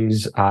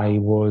boundaries. I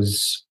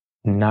was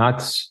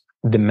not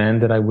the man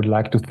that I would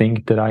like to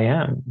think that I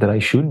am, that I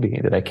should be,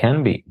 that I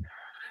can be.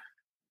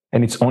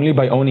 And it's only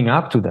by owning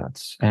up to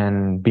that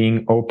and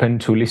being open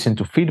to listen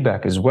to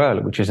feedback as well,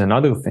 which is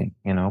another thing,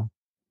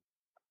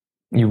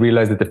 You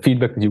realize that the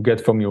feedback that you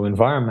get from your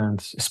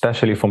environment,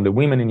 especially from the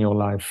women in your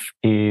life,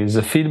 is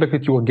a feedback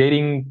that you are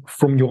getting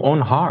from your own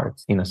heart,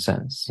 in a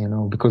sense,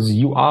 because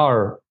you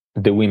are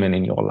the women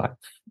in your life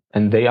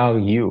and they are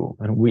you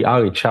and we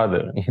are each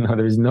other.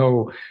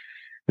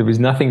 There is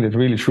nothing that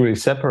really truly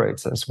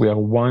separates us. We are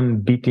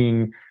one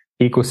beating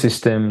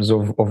ecosystems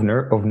of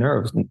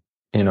nerves,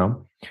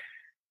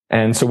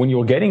 And so when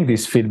you're getting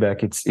this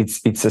feedback,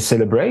 it's a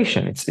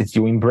celebration. It's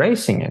you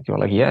embracing it. You're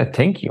like, yeah,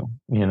 thank you.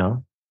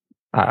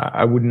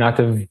 I would not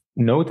have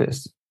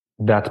noticed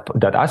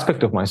that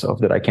aspect of myself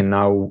that I can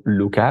now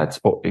look at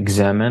or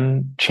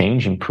examine,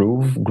 change,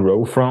 improve,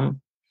 grow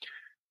from.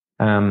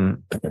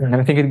 And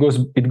I think it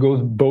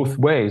goes both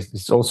ways.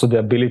 It's also the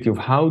ability of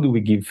how do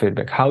we give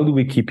feedback? How do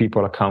we keep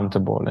people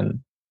accountable?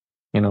 And,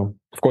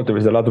 of course, there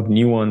is a lot of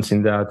nuance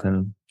in that.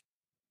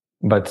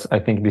 But I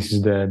think this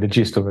is the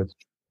gist of it.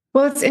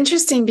 Well, it's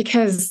interesting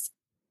because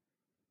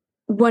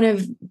one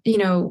of,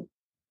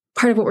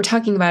 part of what we're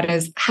talking about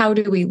is how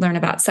do we learn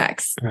about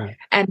sex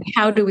and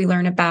how do we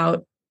learn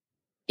about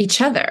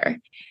each other?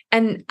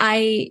 And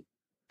I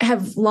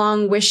have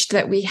long wished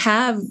that we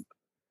have,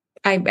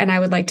 I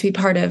would like to be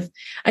part of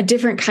a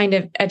different kind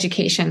of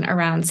education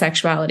around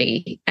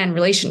sexuality and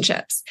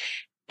relationships,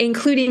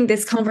 including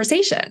this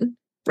conversation,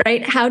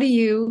 right? How do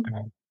you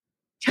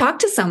talk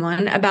to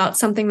someone about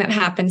something that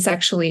happened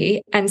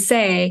sexually and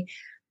say,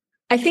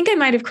 I think I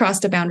might have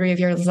crossed a boundary of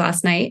yours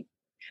last night.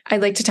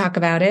 I'd like to talk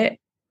about it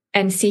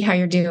and see how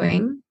you're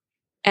doing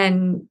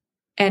and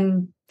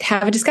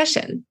have a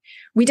discussion.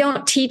 We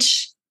don't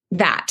teach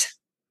that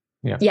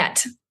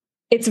yet.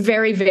 It's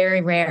very,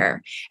 very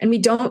rare. And we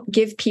don't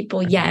give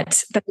people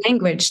yet the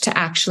language to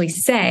actually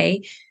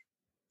say,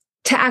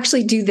 to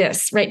actually do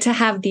this, right? To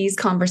have these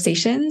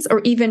conversations,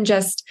 or even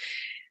just,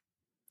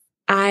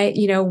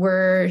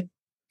 we're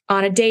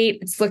on a date.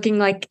 It's looking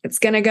like it's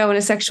going to go in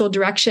a sexual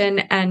direction.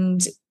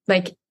 And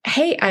like,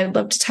 hey, I'd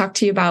love to talk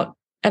to you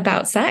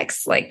about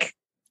sex. Like,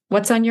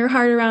 what's on your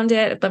heart around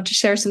it? I'd love to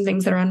share some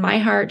things that are on my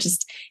heart,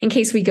 just in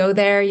case we go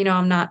there.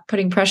 I'm not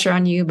putting pressure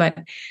on you, but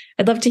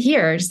I'd love to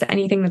hear just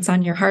anything that's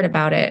on your heart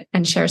about it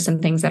and share some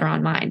things that are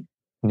on mine.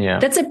 Yeah.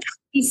 That's a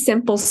pretty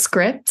simple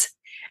script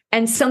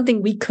and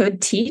something we could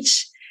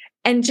teach.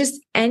 And just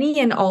any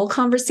and all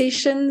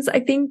conversations, I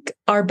think,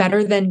 are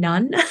better than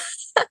none.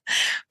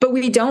 But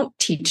we don't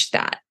teach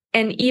that.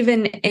 And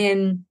even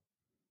in,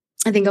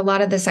 I think, a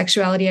lot of the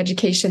sexuality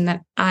education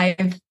that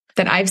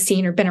I've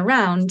seen or been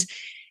around,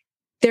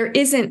 there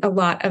isn't a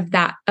lot of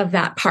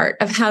that part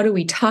of how do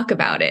we talk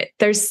about it.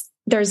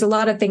 There's a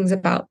lot of things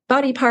about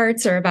body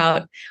parts or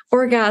about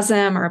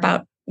orgasm or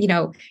about,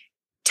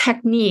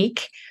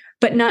 technique,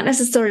 but not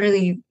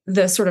necessarily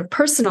the sort of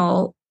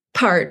personal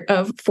part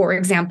of, for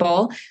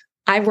example,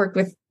 I've worked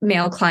with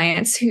male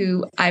clients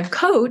who I've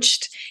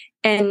coached,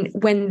 and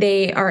when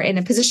they are in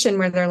a position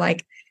where they're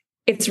like,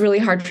 it's really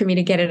hard for me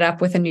to get it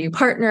up with a new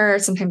partner.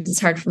 Sometimes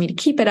it's hard for me to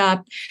keep it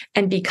up.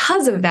 And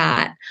because of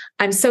that,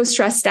 I'm so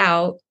stressed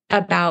out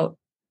about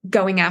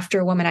going after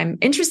a woman I'm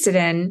interested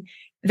in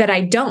that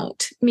I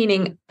don't,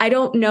 meaning I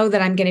don't know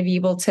that I'm going to be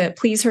able to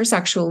please her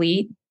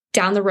sexually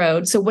down the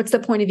road. So what's the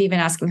point of even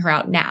asking her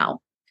out now?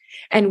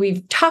 And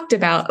we've talked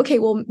about, okay,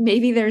 well,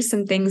 maybe there's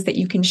some things that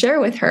you can share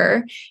with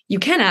her. You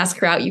can ask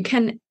her out. You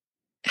can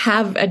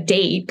have a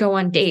date, go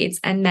on dates,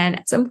 and then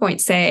at some point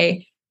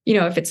say,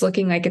 if it's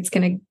looking like it's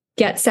going to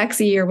get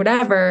sexy or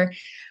whatever,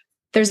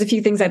 there's a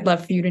few things I'd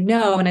love for you to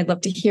know. And I'd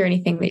love to hear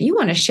anything that you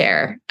want to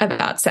share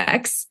about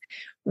sex.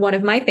 One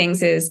of my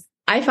things is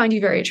I find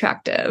you very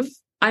attractive.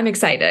 I'm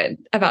excited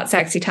about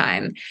sexy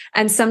time.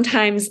 And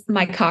sometimes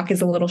my cock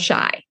is a little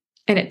shy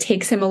and it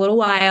takes him a little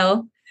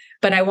while,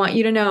 but I want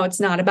you to know it's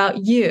not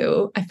about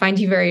you. I find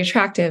you very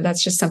attractive.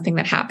 That's just something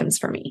that happens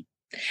for me.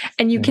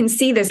 And you can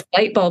see this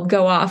light bulb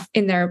go off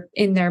in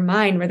their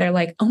mind where they're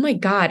like, oh my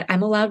God,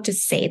 I'm allowed to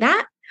say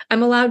that.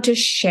 I'm allowed to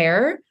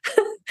share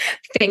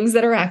things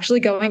that are actually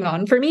going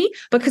on for me,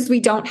 because we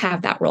don't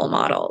have that role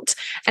modeled.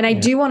 And I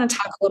do want to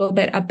talk a little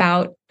bit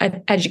about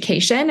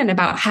education and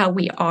about how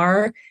we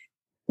are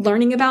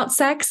learning about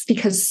sex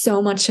because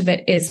so much of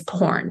it is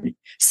porn.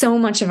 So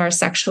much of our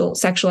sexual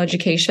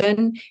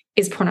education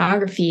is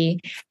pornography,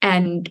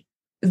 and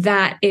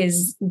that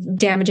is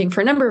damaging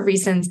for a number of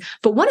reasons.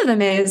 But one of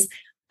them is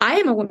I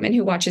am a woman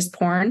who watches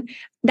porn,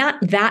 not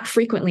that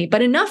frequently,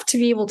 but enough to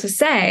be able to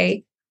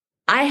say,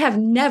 I have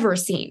never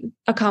seen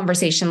a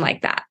conversation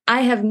like that.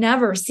 I have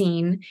never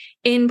seen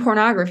in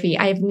pornography.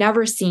 I've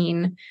never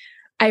seen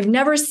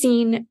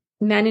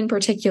men in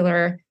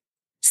particular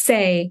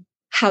say,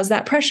 how's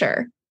that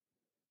pressure?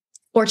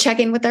 Or check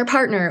in with their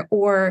partner,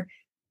 or,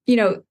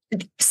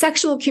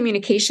 sexual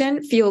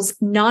communication feels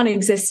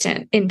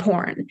non-existent in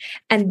porn.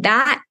 And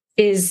that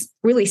is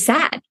really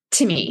sad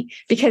to me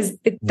because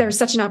there's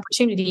such an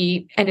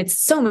opportunity, and it's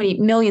so many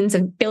millions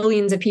and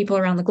billions of people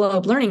around the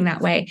globe learning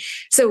that way.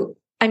 So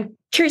I'm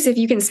curious if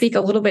you can speak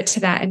a little bit to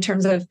that in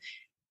terms of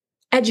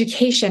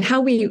education, how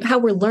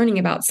we're learning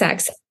about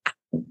sex,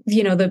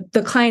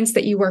 the clients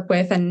that you work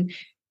with and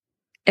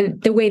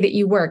the way that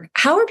you work.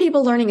 How are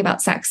people learning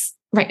about sex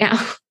right now?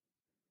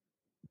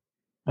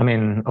 I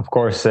mean, of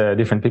course,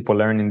 different people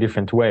learn in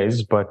different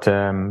ways, but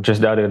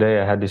just the other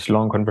day I had this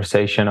long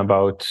conversation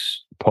about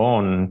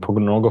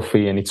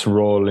pornography and its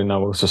role in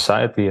our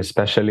society,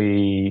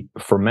 especially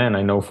for men.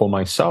 I know for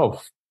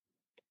myself,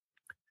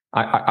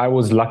 I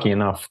was lucky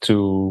enough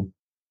to,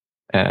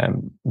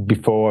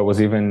 before I was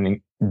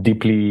even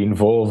deeply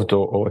involved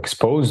or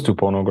exposed to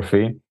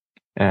pornography,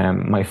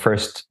 my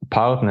first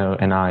partner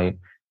and I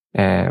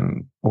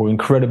were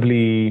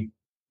incredibly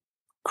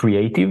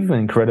creative,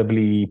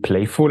 incredibly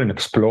playful and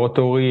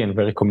exploratory and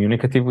very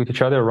communicative with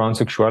each other around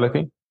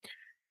sexuality.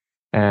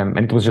 And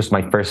it was just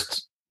my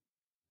first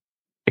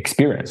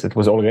experience. It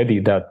was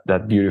already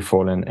that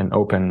beautiful and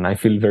open. I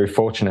feel very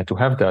fortunate to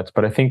have that.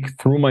 But I think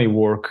through my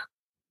work,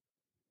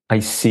 I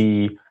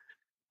see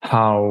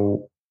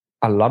how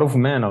a lot of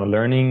men are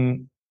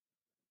learning,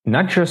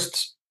 not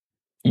just,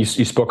 you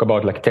spoke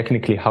about like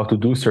technically how to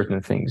do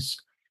certain things,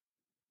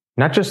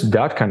 not just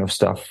that kind of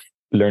stuff,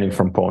 learning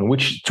from porn,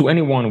 which to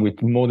anyone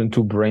with more than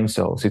 2 brain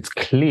cells, it's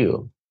clear,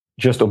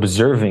 just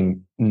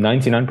observing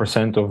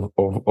 99%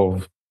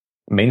 of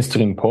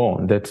mainstream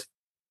porn, that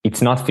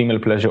it's not female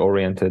pleasure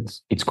oriented.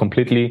 It's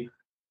completely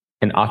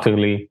and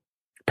utterly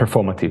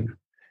performative.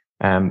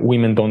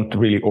 Women don't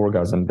really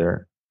orgasm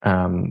there.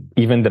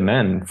 Even the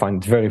men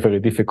find it very,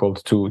 very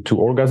difficult to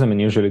orgasm, and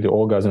usually the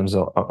orgasms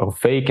are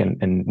fake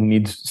and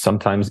need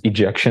sometimes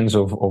ejections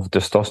of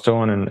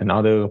testosterone and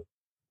other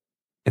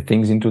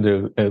things into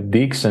their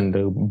dicks and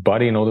their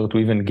body in order to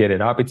even get it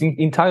up. It's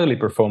entirely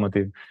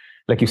performative.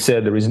 Like you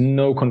said, there is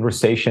no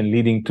conversation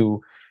leading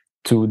to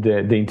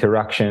the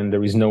interaction.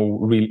 There is no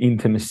real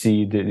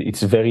intimacy.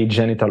 It's very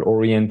genital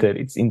oriented.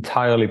 It's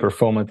entirely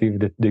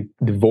performative.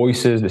 The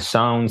voices, the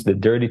sounds, the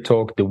dirty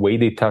talk, the way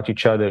they touch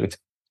each other, it's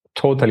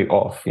totally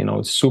off.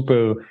 It's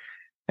super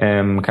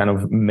kind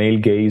of male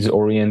gaze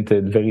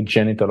oriented, very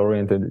genital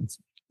oriented. It's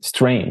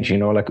strange,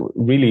 like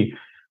really.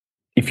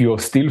 If you're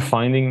still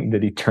finding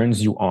that it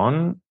turns you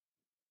on,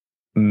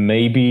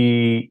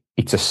 maybe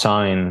it's a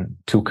sign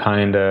to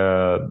kind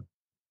of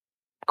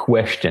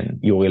question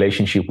your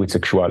relationship with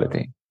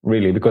sexuality,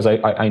 really. Because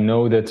I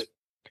know that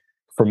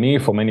for me,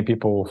 for many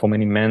people, for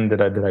many men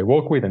that I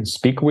work with and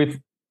speak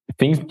with,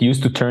 things that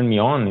used to turn me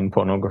on in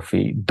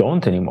pornography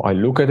don't anymore. I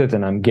look at it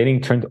and I'm getting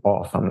turned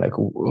off. I'm like,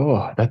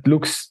 oh, that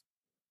looks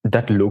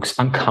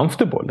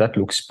uncomfortable. That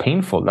looks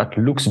painful. That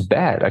looks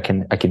bad. I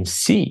can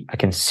see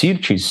that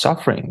she's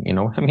suffering. You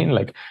know what I mean?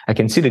 Like I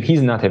can see that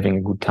he's not having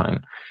a good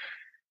time.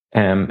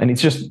 And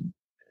it's just,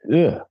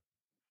 ugh.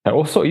 And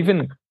also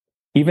even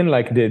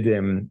like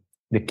the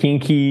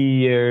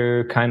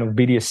kinky kind of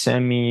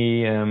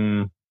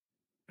BDSM,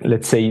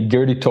 let's say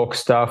dirty talk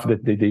stuff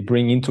that they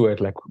bring into it,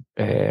 like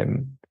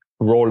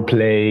role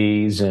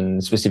plays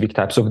and specific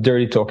types of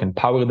dirty talk and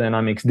power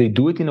dynamics. They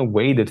do it in a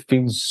way that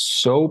feels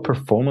so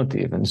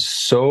performative and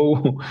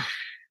so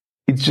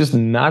it's just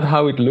not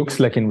how it looks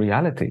like in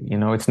reality.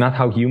 It's not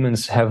how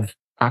humans have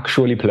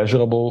actually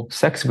pleasurable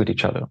sex with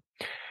each other.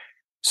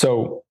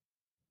 So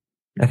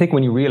I think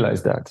when you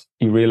realize that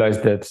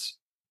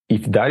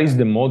if that is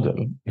the model,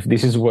 if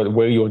this is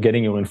where you're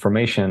getting your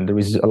information, there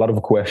is a lot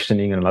of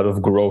questioning and a lot of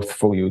growth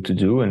for you to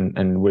do,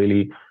 and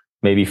really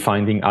maybe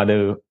finding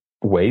other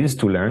ways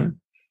to learn.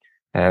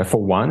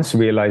 For once,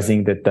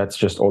 realizing that that's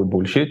just all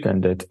bullshit,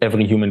 and that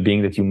every human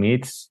being that you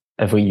meet,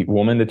 every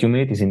woman that you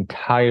meet, is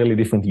entirely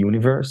different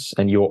universe,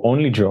 and your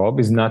only job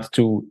is not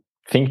to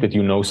think that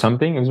you know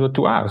something, is what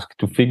to ask,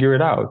 to figure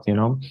it out.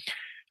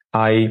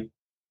 I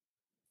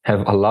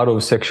have a lot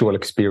of sexual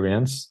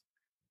experience,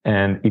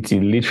 and it's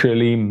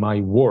literally my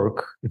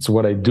work. It's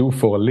what I do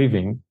for a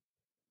living.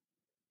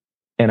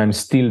 And I'm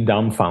still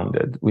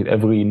dumbfounded with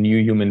every new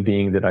human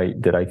being that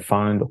I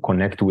find or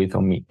connect with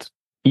or meet.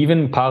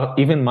 Even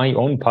my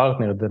own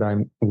partner that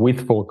I'm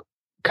with for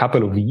a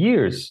couple of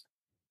years,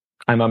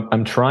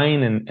 I'm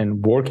trying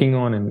and working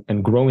on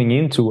and growing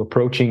into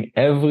approaching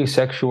every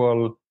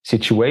sexual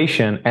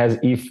situation as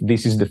if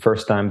this is the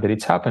first time that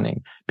it's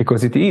happening,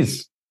 because it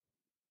is.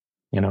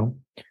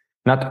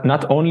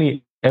 Not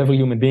only every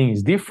human being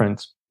is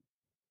different,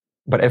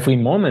 but every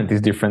moment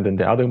is different than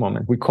the other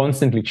moment. We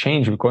constantly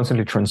change, we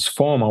constantly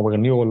transform our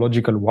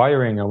neurological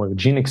wiring, our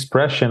gene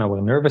expression, our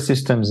nervous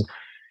systems.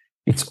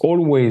 It's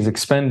always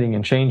expanding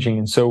and changing.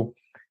 And so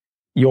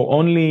your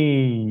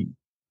only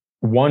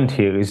want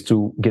here is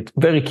to get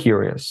very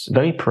curious,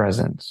 very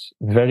present,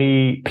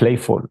 very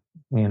playful,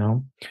 you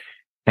know.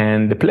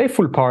 And the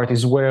playful part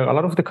is where a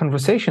lot of the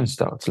conversation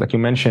starts. Like you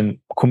mentioned,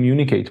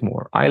 communicate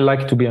more. I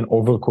like to be an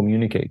over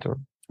communicator.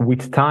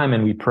 With time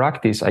and with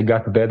practice, I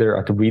got better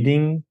at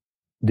reading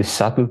the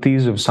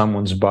subtleties of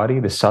someone's body,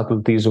 the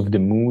subtleties of the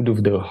mood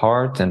of their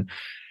heart, and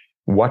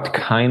what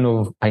kind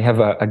of, I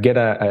get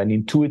an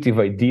intuitive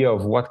idea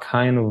of what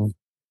kind of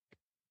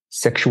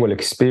sexual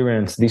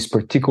experience this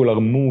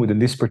particular mood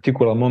and this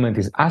particular moment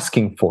is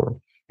asking for.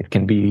 It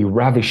can be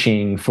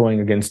ravishing, throwing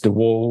against the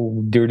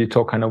wall, dirty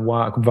talk kind of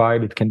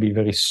vibe. It can be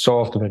very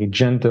soft, very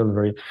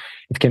gentle,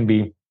 it can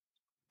be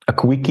a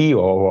quickie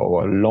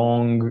or a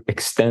long,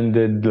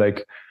 extended,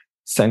 like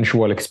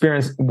sensual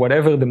experience,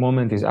 whatever the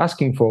moment is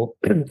asking for.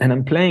 And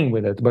I'm playing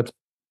with it. But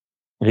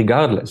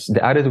regardless,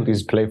 the attitude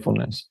is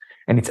playfulness.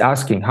 And it's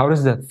asking, how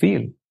does that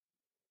feel?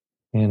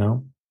 You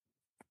know?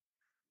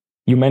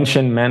 You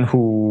mentioned men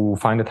who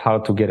find it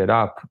hard to get it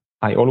up.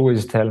 I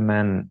always tell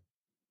men,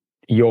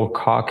 your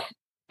cock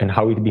and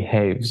how it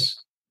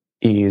behaves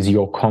is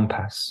your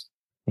compass,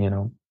 you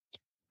know?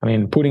 I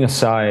mean, putting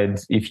aside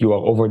if you are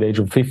over the age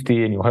of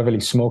 50 and you're heavily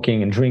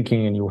smoking and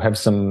drinking and you have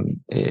some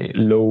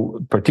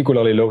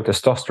particularly low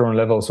testosterone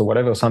levels or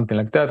whatever, something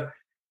like that,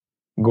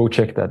 go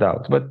check that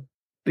out. But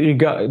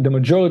the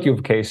majority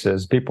of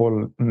cases,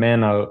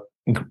 men are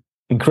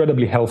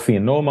incredibly healthy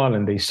and normal,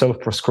 and they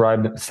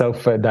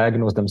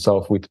self-diagnose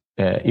themselves with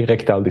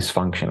erectile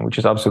dysfunction, which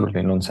is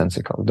absolutely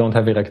nonsensical. Don't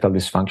have erectile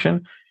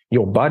dysfunction.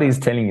 Your body is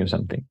telling you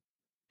something.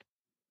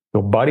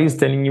 Your body is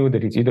telling you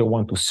that it either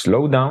want to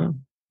slow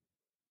down,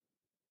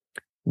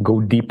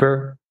 go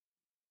deeper,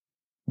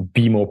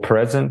 be more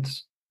present,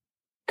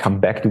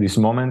 come back to this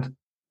moment.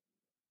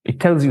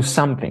 It tells you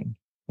something,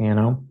 you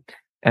know?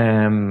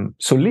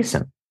 So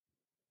listen.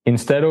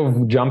 Instead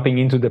of jumping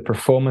into the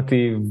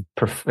performative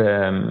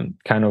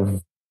kind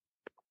of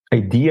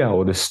idea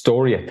or the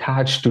story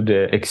attached to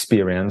the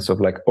experience of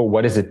like, oh,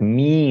 what does it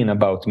mean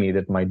about me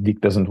that my dick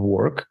doesn't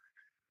work?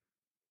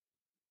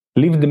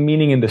 Leave the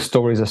meaning in the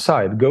stories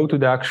aside. Go to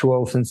the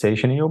actual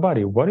sensation in your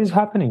body. What is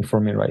happening for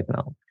me right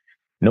now?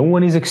 No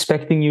one is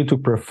expecting you to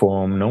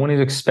perform. No one is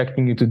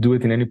expecting you to do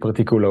it in any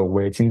particular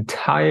way. It's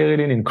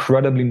entirely and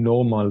incredibly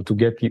normal to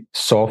get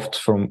soft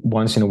from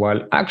once in a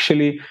while.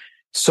 Actually,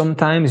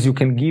 sometimes you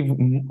can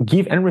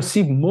give and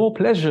receive more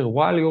pleasure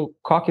while your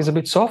cock is a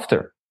bit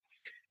softer.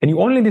 And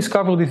you only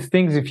discover these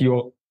things if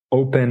you're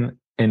open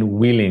and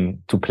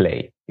willing to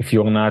play. If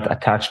you're not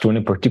attached to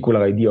any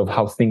particular idea of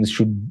how things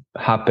should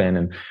happen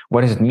and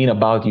what does it mean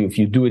about you if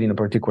you do it in a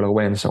particular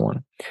way and so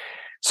on.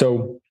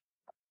 So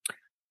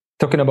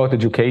talking about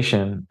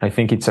education, I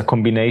think it's a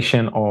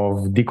combination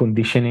of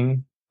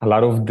deconditioning. A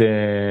lot of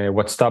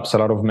what stops a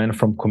lot of men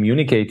from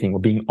communicating or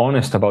being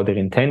honest about their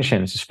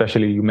intentions,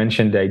 especially you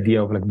mentioned the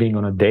idea of like being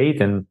on a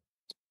date, and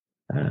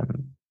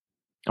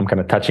I'm kind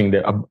of touching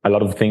a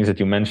lot of things that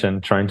you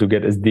mentioned, trying to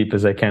get as deep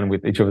as I can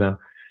with each of them.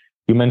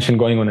 You mentioned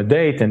going on a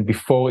date, and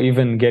before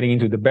even getting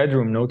into the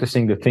bedroom,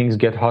 noticing that things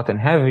get hot and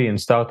heavy and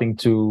starting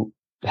to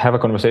have a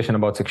conversation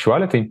about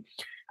sexuality.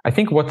 I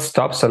think what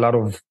stops a lot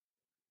of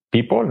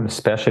people, and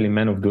especially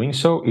men, of doing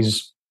so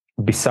is,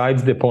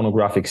 besides the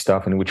pornographic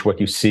stuff in which what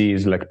you see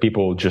is like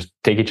people just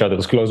take each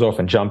other's clothes off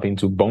and jump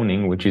into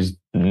boning, which is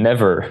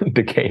never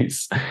the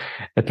case,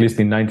 at least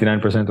in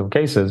 99% of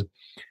cases.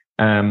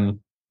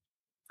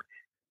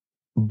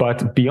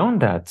 But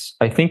beyond that,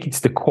 I think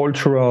it's the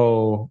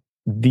cultural,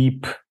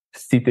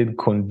 deep-seated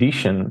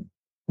condition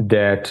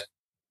that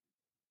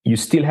you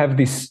still have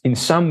this, in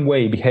some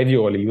way,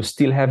 behaviorally, you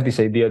still have this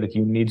idea that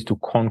you need to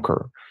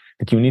conquer,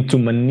 that you need to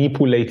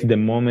manipulate the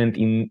moment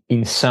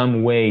in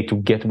some way to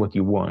get what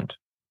you want.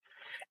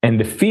 And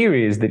the fear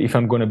is that if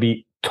I'm going to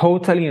be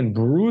totally and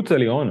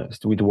brutally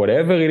honest with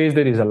whatever it is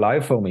that is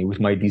alive for me, with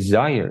my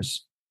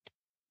desires,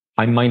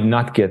 I might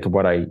not get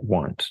what I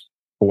want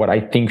or what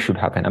I think should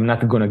happen. I'm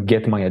not going to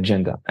get my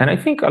agenda. And I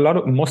think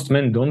most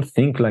men don't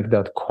think like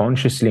that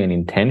consciously and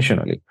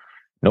intentionally.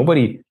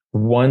 Nobody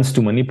wants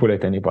to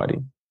manipulate anybody,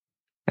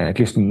 at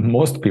least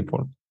most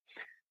people.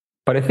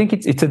 But I think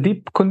it's a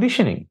deep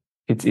conditioning.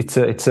 It's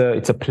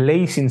a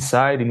place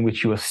inside in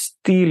which you are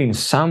still in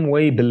some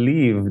way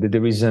believe that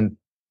there isn't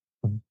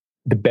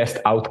the best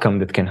outcome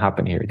that can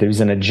happen here. There is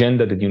an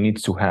agenda that you need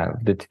to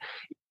have, that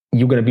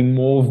you're going to be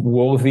more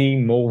worthy,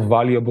 more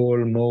valuable,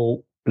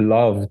 more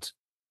loved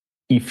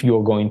if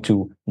you're going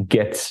to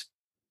get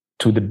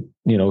to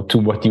to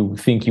what you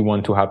think you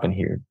want to happen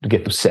here, to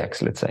get to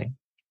sex, let's say.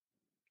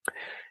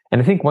 And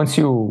I think once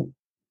you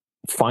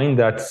find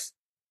that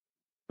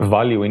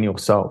value in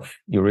yourself.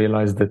 You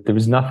realize that there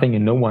is nothing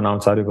and no one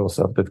outside of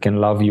yourself that can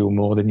love you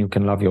more than you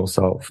can love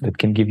yourself, that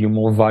can give you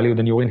more value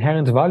than your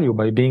inherent value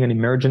by being an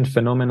emergent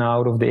phenomena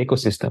out of the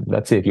ecosystem.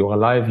 That's it. You're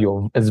alive.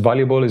 You're as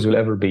valuable as you'll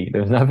ever be.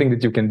 There's nothing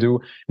that you can do,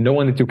 no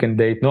one that you can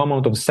date, no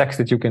amount of sex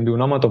that you can do,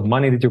 no amount of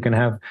money that you can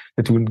have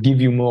that will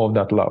give you more of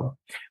that love.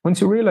 Once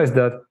you realize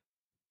that,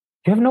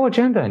 you have no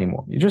agenda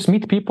anymore. You just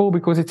meet people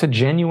because it's a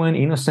genuine,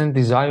 innocent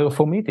desire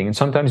for meeting. And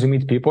sometimes you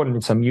meet people and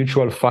it's a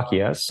mutual fuck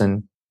yes.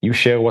 And you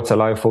share what's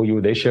alive for you.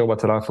 They share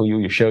what's alive for you.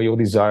 You share your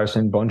desires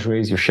and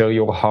boundaries. You share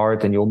your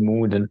heart and your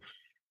mood. And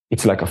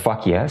it's like a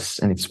fuck yes.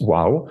 And it's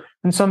wow.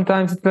 And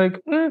sometimes it's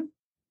like,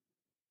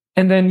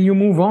 and then you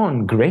move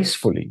on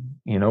gracefully,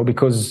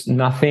 because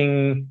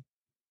nothing,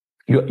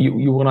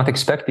 you were not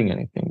expecting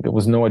anything. There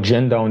was no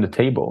agenda on the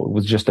table. It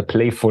was just a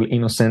playful,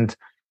 innocent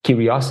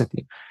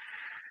curiosity.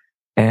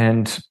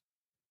 And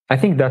I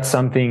think that's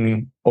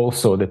something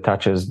also that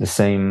touches the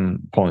same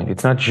point.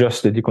 It's not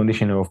just the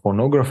deconditioning of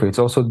pornography. It's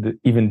also the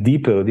even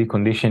deeper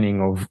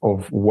deconditioning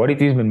of what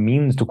it even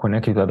means to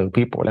connect with other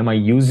people. Am I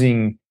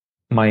using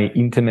my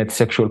intimate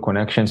sexual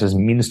connections as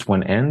means to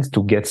an end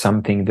to get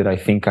something that I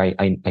think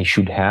I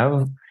should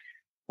have?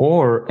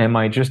 Or am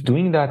I just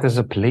doing that as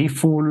a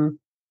playful,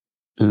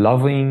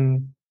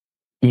 loving,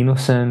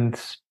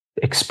 innocent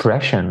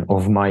expression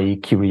of my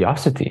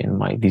curiosity and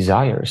my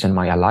desires and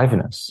my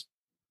aliveness?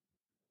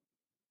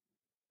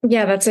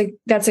 Yeah,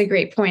 that's a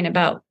great point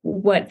about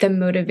what the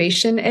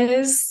motivation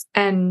is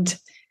and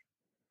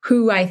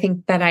who I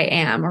think that I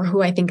am or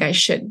who I think I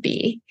should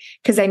be.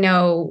 Because I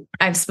know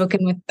I've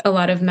spoken with a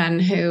lot of men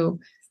who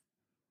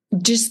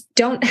just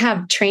don't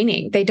have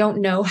training. They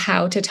don't know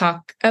how to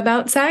talk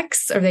about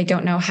sex, or they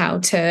don't know how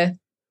to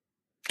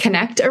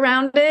connect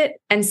around it.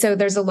 And so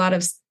there's a lot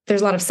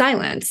of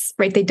silence,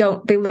 right? They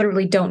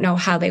literally don't know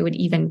how they would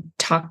even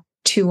talk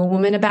to a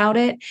woman about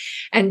it.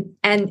 And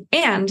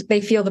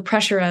they feel the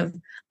pressure of,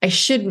 I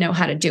should know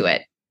how to do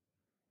it,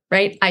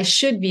 right? I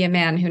should be a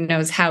man who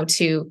knows how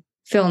to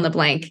fill in the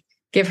blank,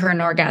 give her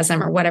an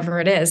orgasm or whatever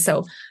it is.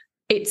 So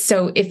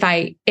if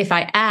I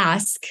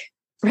ask,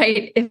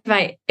 right,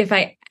 if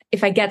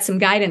I get some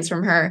guidance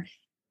from her,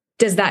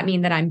 does that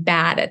mean that I'm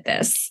bad at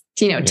this?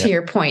 To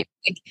your point,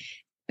 like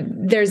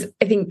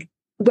I think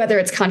whether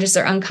it's conscious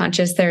or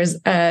unconscious, there's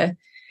a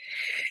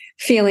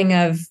feeling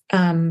of,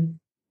 kind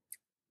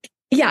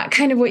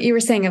of what you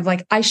were saying of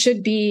like, I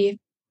should be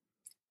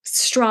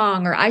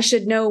strong, or I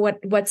should know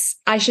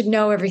I should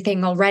know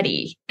everything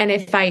already. And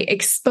if I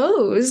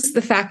expose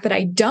the fact that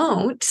I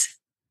don't,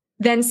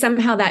 then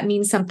somehow that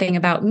means something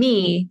about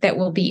me that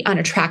will be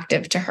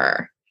unattractive to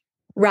her,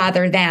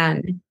 rather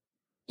than,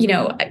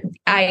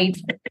 I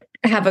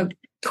have a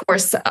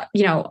course,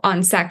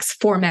 on sex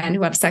for men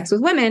who have sex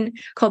with women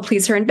called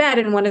Please Her in Bed.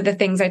 And one of the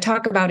things I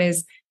talk about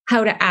is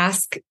how to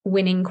ask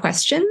winning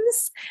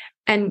questions.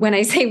 And when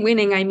I say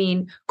winning, I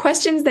mean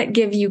questions that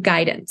give you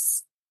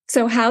guidance.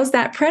 So how's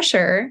that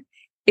pressure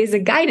is a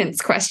guidance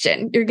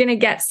question. You're going to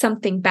get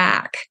something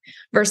back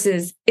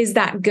versus, is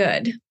that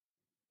good?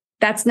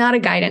 That's not a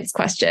guidance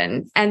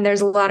question. And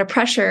there's a lot of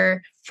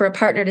pressure for a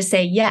partner to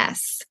say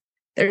yes.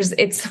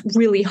 It's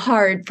really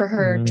hard for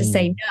her to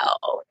say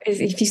no.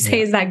 If you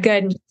say, is that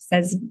good? And she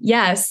says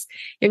yes,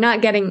 you're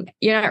not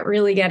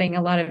really getting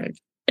a lot of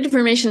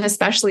information,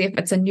 especially if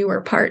it's a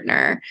newer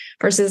partner,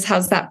 versus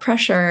how's that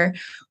pressure,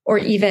 or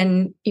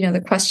even,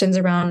 the questions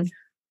around,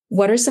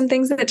 what are some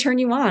things that turn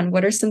you on?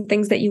 What are some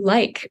things that you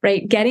like,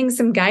 right? Getting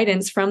some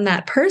guidance from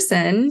that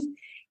person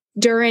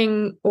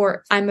during,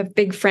 or I'm a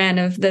big fan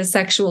of the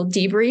sexual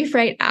debrief,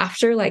 right?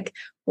 After, like,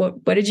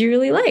 what did you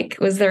really like?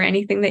 Was there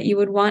anything that you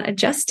would want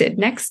adjusted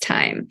next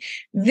time?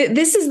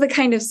 This is the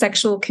kind of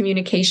sexual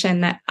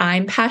communication that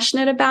I'm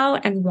passionate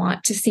about and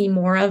want to see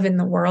more of in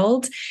the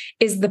world,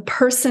 is the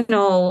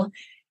personal,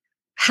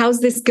 how's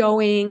this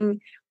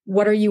going?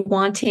 What are you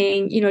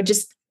wanting?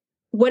 Just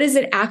what does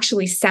it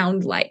actually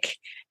sound like?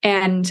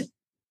 And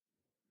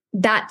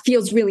that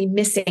feels really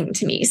missing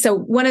to me. So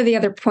one of the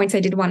other points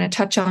I did want to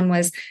touch on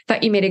was,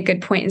 thought you made a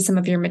good point in some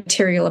of your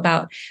material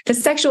about the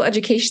sexual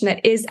education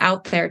that is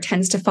out there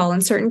tends to fall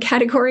in certain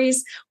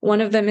categories.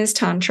 One of them is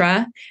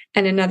Tantra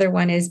and another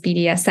one is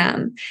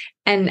BDSM.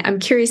 And I'm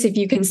curious if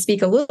you can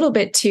speak a little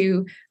bit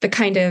to the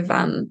kind of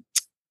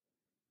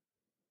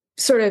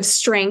sort of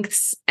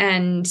strengths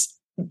and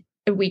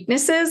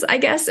weaknesses, I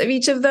guess, of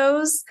each of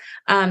those.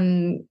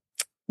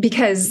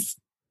 Because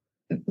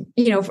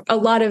a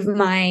lot of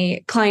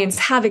my clients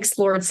have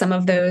explored some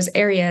of those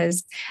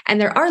areas, and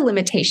there are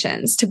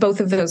limitations to both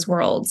of those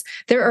worlds.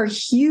 There are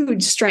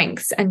huge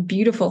strengths and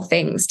beautiful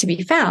things to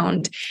be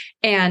found.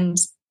 And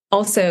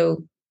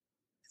also,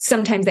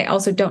 sometimes they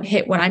also don't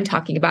hit what I'm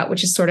talking about,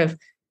 which is sort of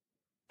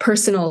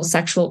personal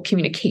sexual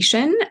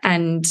communication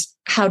and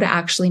how to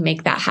actually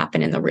make that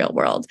happen in the real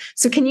world.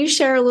 So can you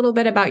share a little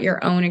bit about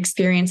your own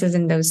experiences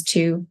in those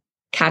two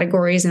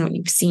categories and what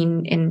you've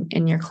seen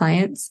in your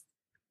clients?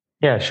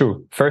 Yeah,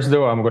 sure. First,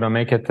 though, I'm going to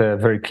make it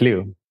very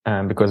clear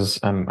because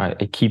I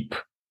keep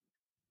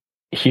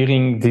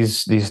hearing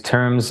these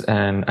terms,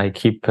 and I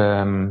keep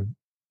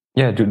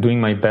doing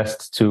my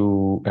best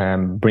to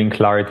bring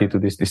clarity to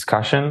this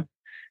discussion.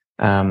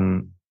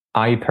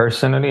 I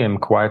personally am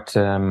quite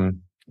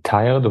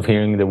tired of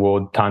hearing the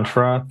word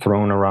tantra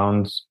thrown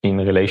around in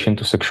relation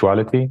to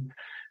sexuality,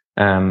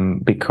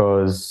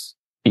 because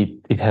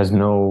it has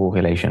no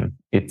relation.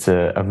 It's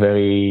a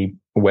very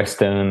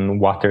Western,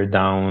 watered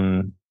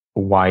down,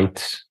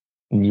 white,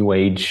 new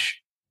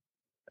age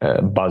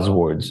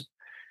buzzwords.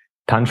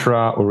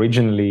 Tantra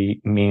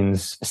originally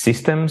means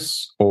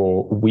systems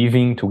or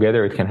weaving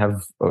together. It can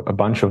have a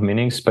bunch of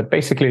meanings, but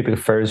basically it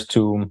refers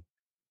to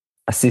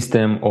a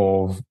system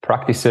of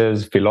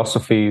practices,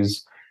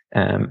 philosophies,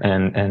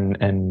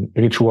 and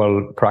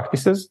ritual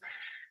practices,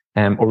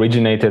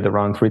 originated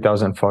around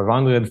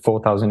 3,500,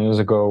 4,000 years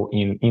ago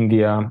in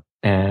India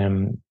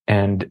and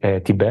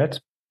Tibet.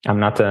 I'm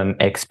not an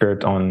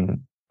expert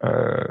on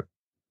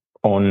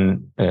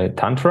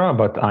Tantra,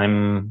 but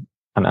I'm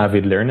an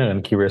avid learner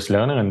and curious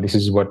learner. And this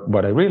is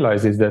what I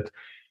realized is that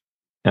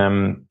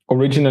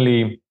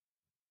originally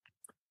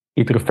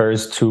it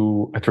refers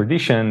to a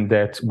tradition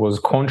that was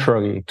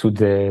contrary to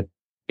the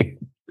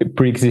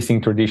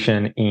pre-existing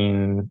tradition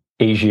in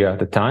Asia at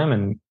the time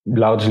and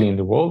largely in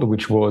the world,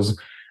 which was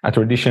a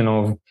tradition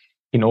of,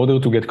 in order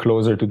to get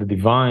closer to the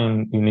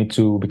divine, you need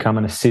to become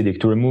an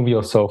ascetic, to remove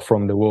yourself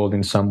from the world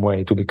in some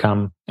way, to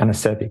become an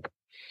ascetic.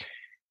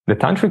 The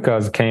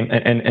Tantrikas came,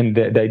 and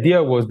the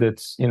idea was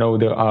that,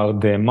 there are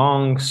the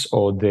monks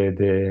or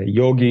the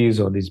yogis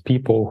or these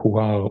people who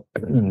are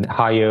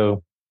higher,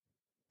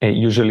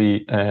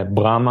 usually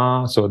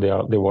Brahma, so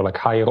they were like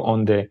higher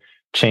on the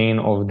chain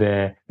of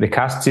the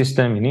caste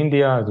system in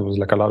India. There was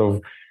like a lot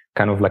of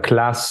kind of like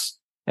class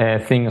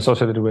thing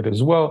associated with it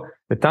as well.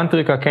 The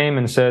Tantrika came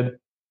and said,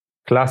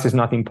 class is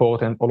not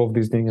important. All of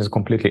these things is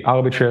completely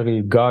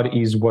arbitrary. God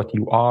is what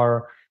you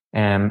are.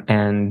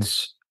 And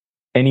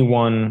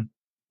anyone,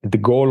 the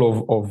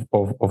goal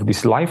of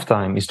this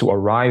lifetime is to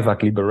arrive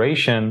at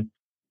liberation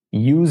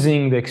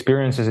using the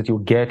experiences that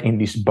you get in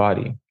this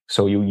body.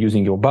 So you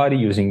using your body,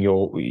 using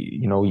your,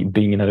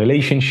 being in a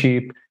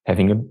relationship,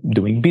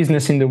 doing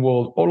business in the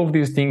world, all of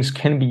these things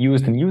can be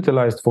used and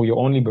utilized for your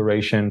own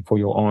liberation, for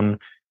your own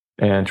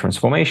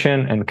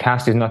transformation. And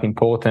caste is not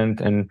important.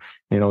 And,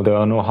 there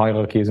are no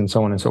hierarchies and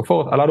so on and so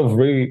forth. A lot of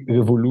very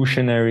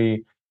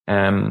revolutionary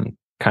kind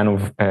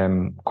of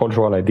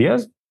cultural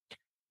ideas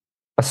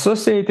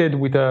associated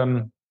with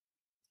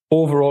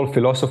overall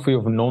philosophy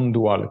of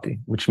non-duality,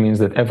 which means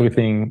that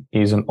everything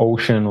is an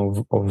ocean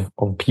of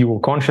pure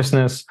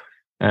consciousness,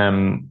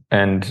 and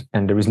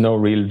there is no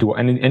real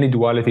any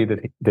duality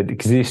that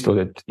exists or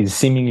that is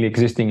seemingly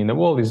existing in the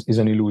world is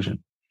an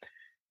illusion.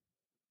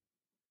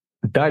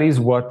 That is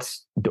what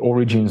the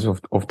origins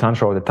of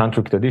Tantra or the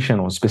Tantric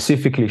tradition, or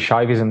specifically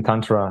Shaivism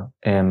Tantra.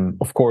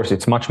 Of course,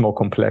 it's much more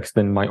complex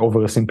than my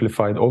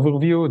oversimplified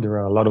overview. There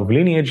are a lot of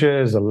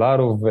lineages, a lot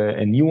of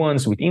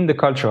nuance within the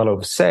culture, a lot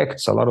of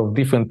sects, a lot of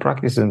different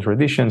practices and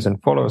traditions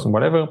and followers and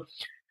whatever.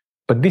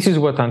 But this is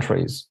what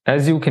Tantra is.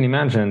 As you can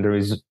imagine, there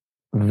is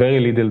very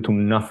little to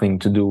nothing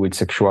to do with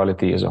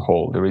sexuality as a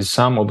whole. There is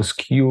some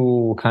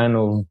obscure kind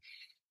of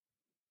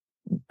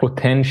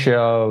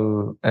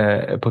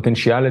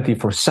potentiality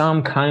for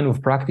some kind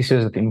of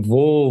practices that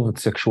involved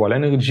sexual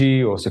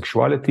energy or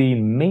sexuality,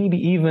 maybe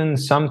even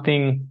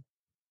something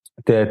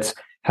that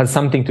has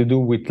something to do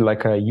with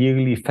like a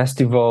yearly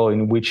festival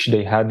in which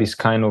they had this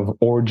kind of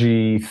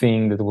orgy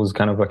thing that was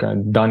kind of like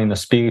done in a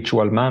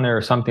spiritual manner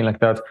or something like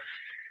that.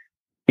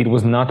 It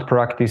was not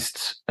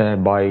practiced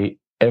by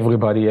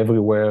everybody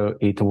everywhere.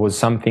 It was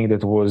something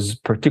that was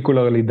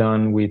particularly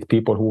done with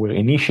people who were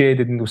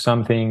initiated into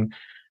something.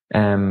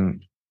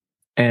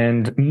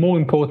 And more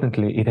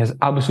importantly, it has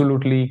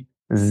absolutely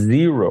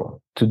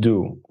zero to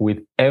do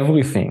with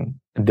everything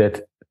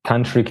that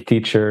tantric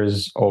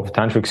teachers of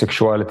tantric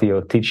sexuality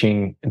are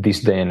teaching this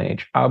day and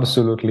age.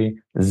 Absolutely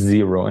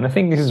zero. And I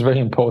think this is very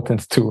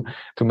important to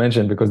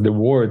mention, because the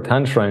word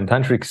tantra and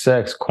tantric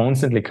sex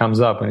constantly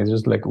comes up, and it's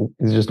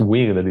just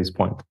weird at this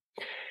point.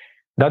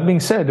 That being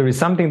said, there is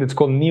something that's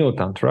called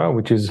Neo-Tantra,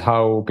 which is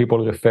how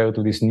people refer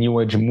to this New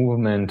Age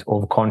movement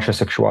of conscious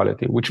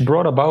sexuality, which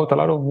brought about a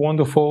lot of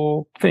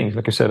wonderful things.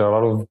 Like I said, a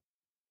lot of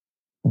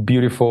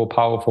beautiful,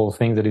 powerful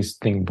things that this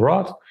thing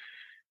brought,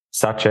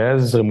 such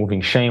as removing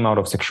shame out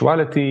of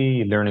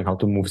sexuality, learning how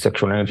to move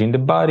sexual energy in the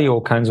body,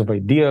 all kinds of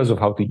ideas of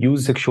how to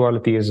use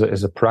sexuality as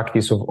a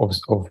practice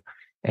of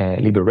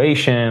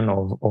liberation,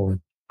 of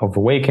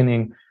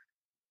awakening.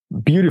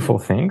 Beautiful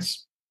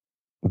things.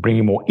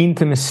 Bringing more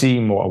intimacy,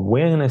 more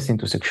awareness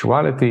into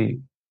sexuality.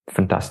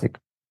 Fantastic.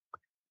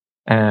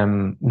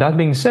 That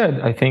being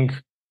said, I think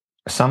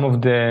some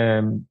of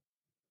the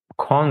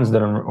cons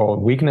or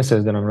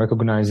weaknesses that I'm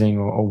recognizing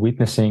or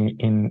witnessing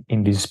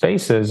in these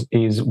spaces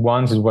is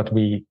what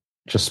we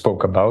just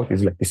spoke about,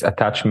 is like this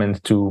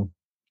attachment to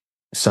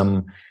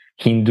some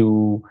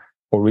Hindu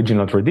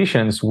original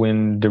traditions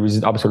when there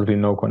is absolutely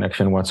no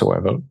connection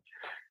whatsoever.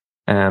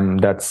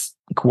 That's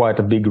quite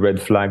a big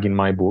red flag in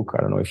my book.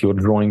 I don't know if you're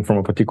drawing from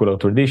a particular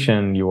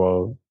tradition, you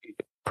are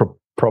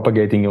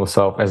propagating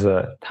yourself as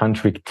a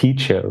tantric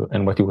teacher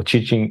and what you were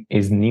teaching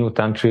is new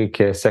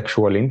tantric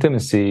sexual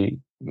intimacy,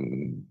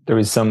 there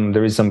is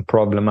some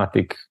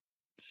problematic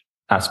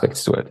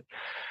aspects to it.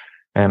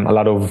 A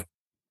lot of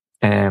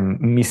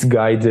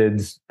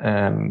misguided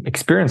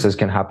experiences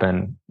can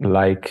happen,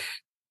 like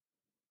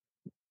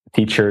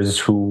teachers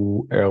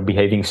who are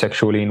behaving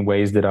sexually in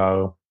ways that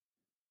are,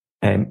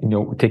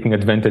 taking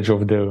advantage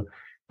of their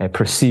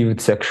perceived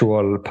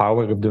sexual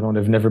power if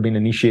they've never been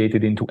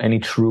initiated into any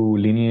true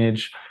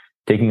lineage,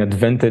 taking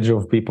advantage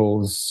of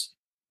people's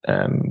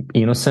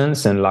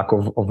innocence and lack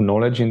of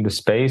knowledge in the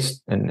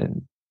space,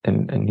 and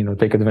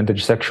take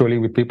advantage sexually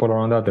with people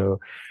around that. There are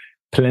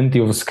plenty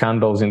of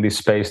scandals in this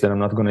space that I'm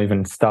not going to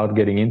even start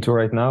getting into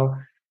right now.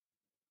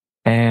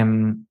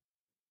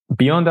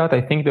 Beyond that,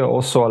 I think there are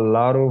also a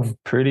lot of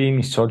pretty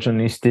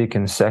misogynistic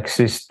and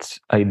sexist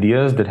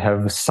ideas that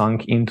have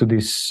sunk into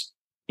this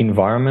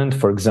environment.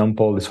 For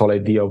example, this whole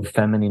idea of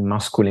feminine,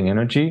 masculine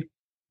energy,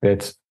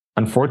 that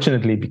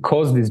unfortunately,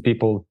 because these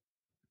people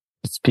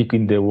speak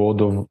in the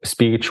world of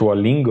spiritual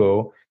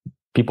lingo,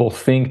 people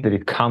think that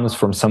it comes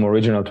from some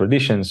original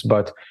traditions,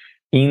 but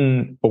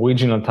in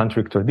original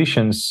tantric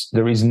traditions,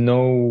 there is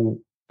no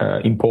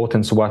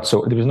importance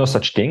whatsoever. There is no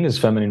such thing as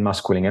feminine,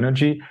 masculine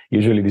energy.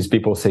 Usually these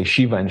people say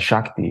Shiva and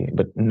Shakti,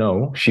 but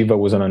no, Shiva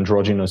was an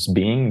androgynous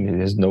being.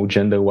 There's no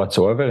gender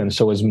whatsoever. And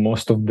so is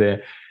most of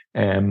the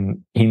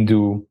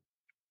Hindu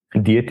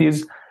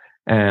deities.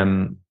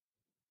 And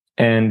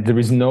there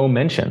is no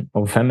mention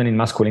of feminine,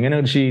 masculine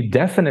energy,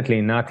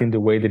 definitely not in the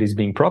way that is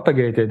being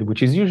propagated,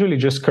 which is usually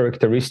just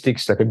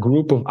characteristics, like a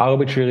group of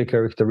arbitrary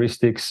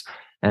characteristics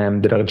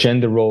that are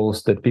gender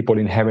roles that people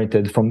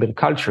inherited from their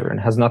culture and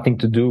has nothing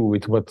to do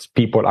with what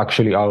people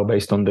actually are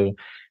based on their,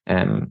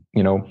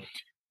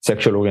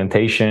 sexual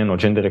orientation or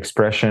gender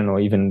expression or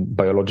even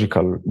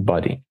biological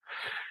body.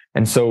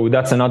 And so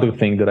that's another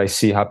thing that I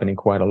see happening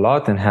quite a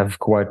lot and have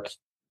quite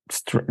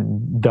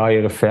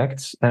dire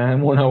effects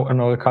on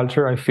our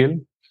culture, I feel.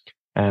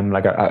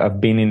 Like I've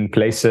been in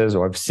places,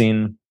 or I've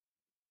seen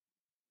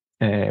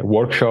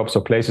workshops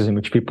or places in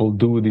which people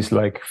do this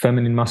like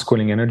feminine,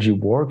 masculine energy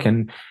work,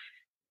 and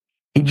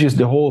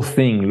the whole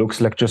thing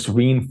looks like just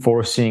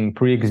reinforcing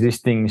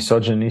pre-existing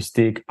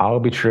misogynistic,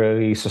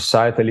 arbitrary,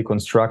 societally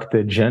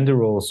constructed gender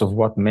roles of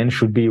what men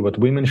should be, what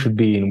women should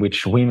be, in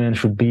which women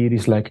should be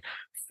this like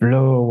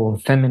flow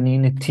of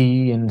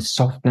femininity and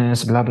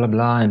softness, blah, blah,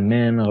 blah. And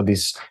men are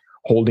this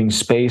holding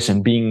space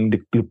and being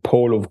the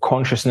pole of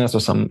consciousness or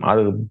some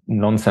other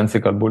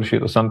nonsensical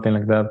bullshit or something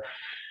like that.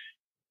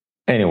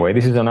 Anyway,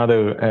 this is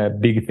another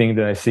big thing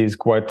that I see is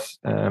quite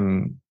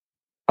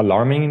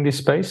alarming in this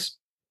space.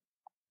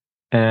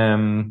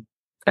 And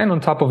on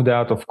top of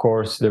that, of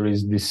course, there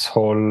is this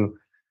whole,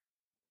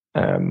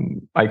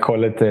 I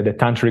call it the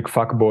tantric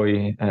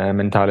fuckboy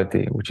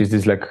mentality, which is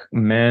this like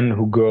men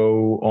who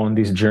go on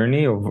this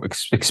journey of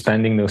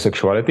expanding their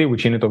sexuality,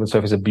 which in and of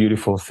itself is a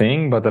beautiful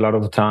thing. But a lot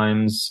of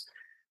times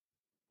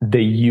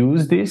they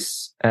use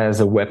this as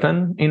a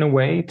weapon in a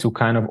way to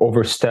kind of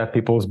overstep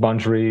people's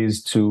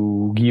boundaries,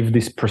 to give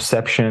this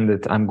perception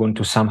that I'm going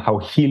to somehow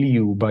heal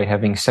you by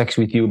having sex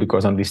with you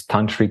because I'm this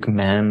tantric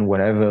man,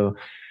 whatever.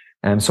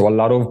 And so a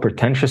lot of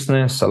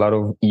pretentiousness, a lot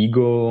of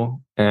ego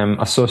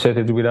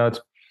associated with that.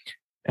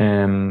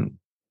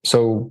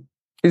 So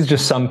it's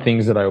just some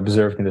things that I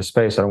observed in the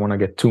space. I don't want to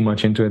get too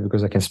much into it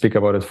because I can speak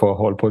about it for a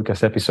whole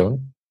podcast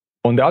episode.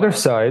 On the other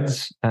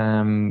sides,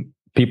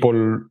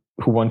 people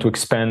who want to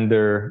expand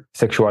their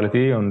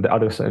sexuality, on the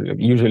other side,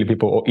 usually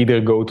people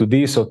either go to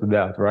this or to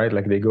that, right?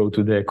 Like they go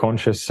to the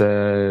conscious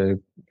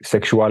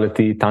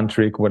sexuality,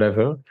 tantric,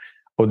 whatever,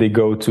 or they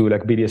go to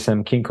like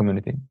BDSM king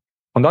community.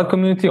 On that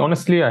community,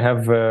 honestly, I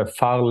have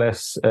far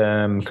less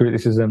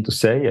criticism to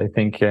say. I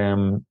think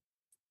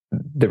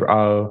there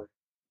are,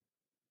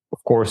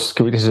 of course,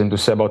 criticism to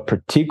say about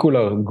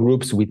particular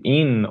groups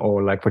within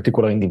or like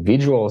particular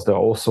individuals. There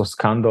are also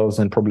scandals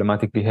and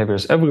problematic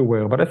behaviors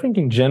everywhere. But I think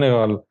in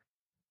general,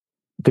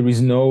 there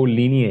is no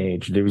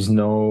lineage. There is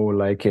no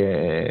like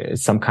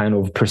some kind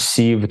of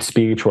perceived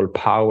spiritual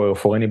power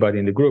for anybody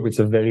in the group. It's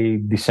a very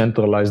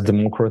decentralized,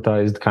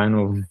 democratized kind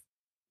of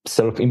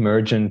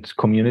self-emergent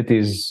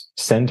communities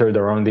centered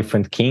around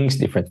different kinks,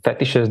 different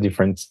fetishes,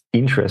 different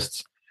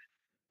interests.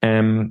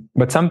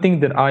 But something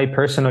that I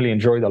personally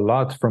enjoyed a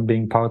lot from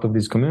being part of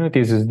these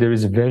communities is there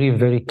is a very,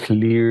 very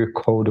clear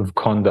code of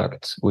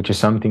conduct, which is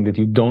something that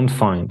you don't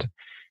find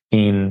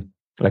in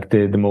like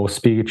the most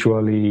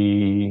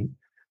spiritually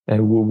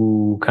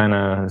woo-woo kind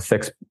of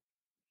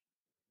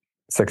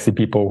sexy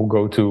people who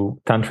go to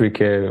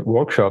tantric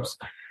workshops.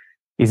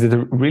 Is that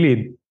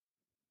really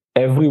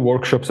every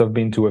workshops I've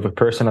been to, every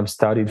person I've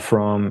studied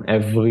from,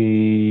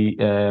 every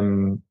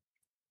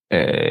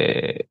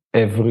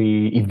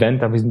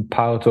event I've been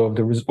part of,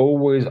 there is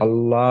always a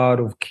lot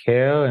of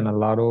care and a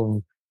lot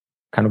of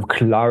kind of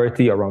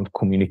clarity around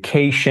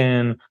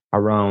communication,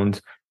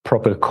 around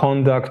proper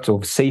conduct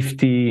of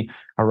safety,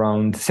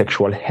 around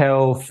sexual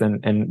health.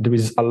 And there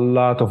is a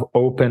lot of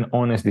open,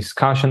 honest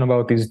discussion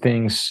about these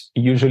things.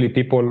 Usually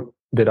people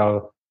that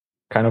are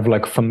kind of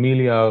like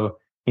familiar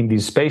in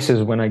these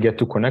spaces, when I get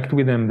to connect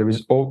with them, there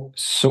is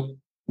also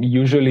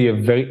usually a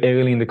very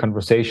early in the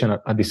conversation,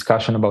 a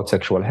discussion about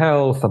sexual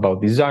health,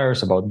 about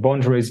desires, about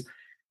boundaries.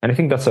 And I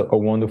think that's a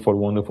wonderful,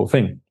 wonderful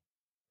thing.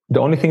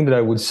 The only thing that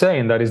I would say,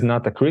 and that is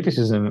not a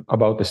criticism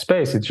about the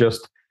space, it's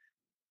just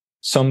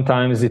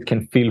sometimes it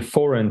can feel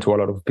foreign to a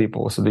lot of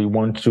people. So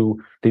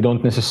they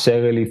don't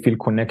necessarily feel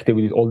connected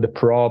with all the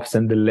props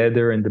and the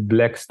leather and the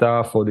black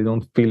stuff, or they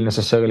don't feel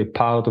necessarily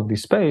part of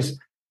this space,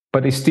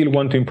 but they still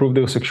want to improve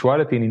their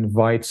sexuality and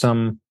invite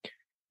some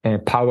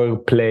power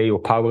play or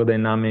power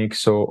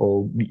dynamics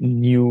or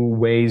new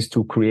ways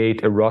to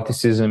create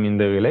eroticism in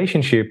the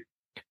relationship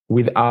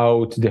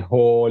without the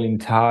whole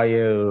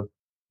entire,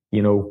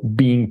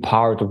 being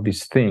part of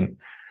this thing,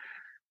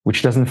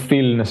 which doesn't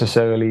feel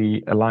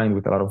necessarily aligned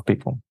with a lot of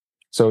people.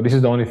 So this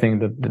is the only thing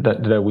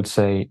that I would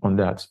say on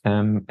that.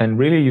 And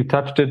really, you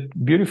touched it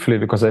beautifully,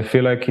 because I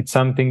feel like it's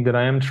something that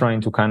I am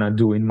trying to kind of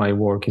do in my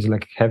work, is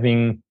like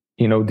having,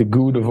 the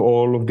good of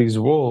all of these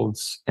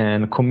worlds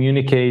and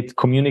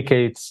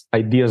communicates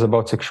ideas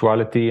about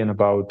sexuality and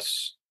about,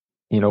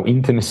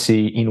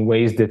 intimacy in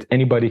ways that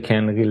anybody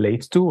can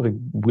relate to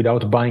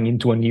without buying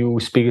into a new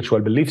spiritual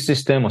belief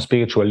system or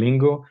spiritual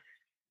lingo.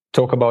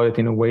 Talk about it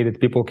in a way that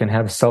people can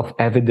have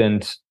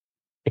self-evident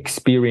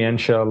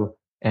experiential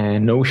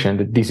notion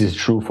that this is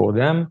true for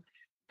them.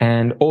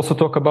 And also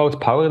talk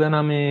about power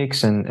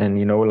dynamics and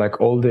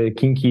like all the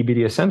kinky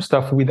BDSM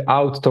stuff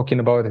without talking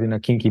about it in a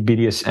kinky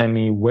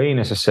BDSM way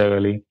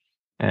necessarily.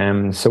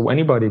 So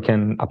anybody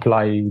can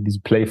apply these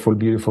playful,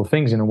 beautiful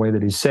things in a way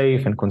that is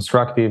safe and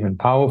constructive and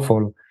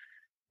powerful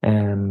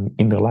in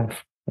their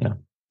life. Yeah.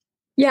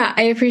 Yeah,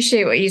 I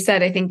appreciate what you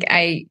said. I think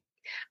I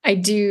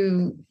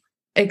do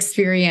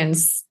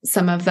experience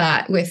some of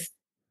that with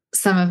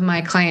some of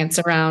my clients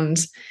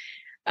around,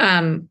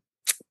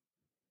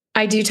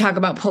 I do talk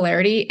about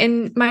polarity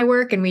in my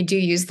work, and we do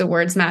use the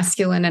words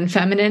masculine and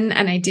feminine.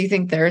 And I do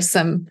think there are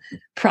some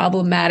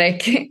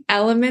problematic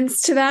elements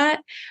to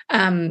that.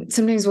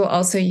 Sometimes we'll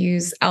also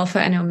use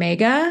alpha and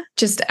omega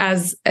just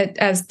as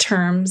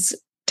terms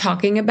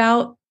talking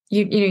about,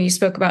 you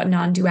spoke about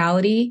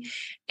non-duality,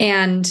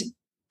 and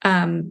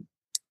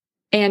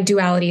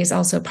duality is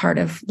also part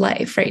of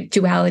life, right?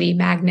 Duality,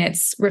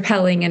 magnets,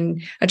 repelling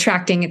and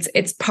attracting.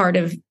 It's part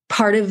of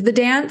the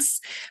dance,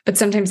 but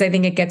sometimes I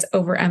think it gets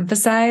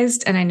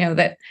overemphasized. And I know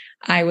that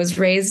I was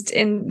raised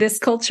in this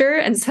culture.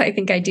 And so I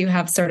think I do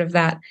have sort of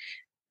that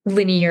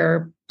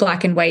linear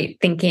black and white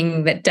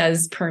thinking that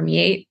does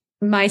permeate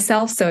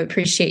myself. So I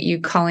appreciate you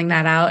calling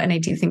that out. And I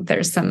do think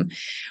there's some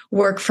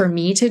work for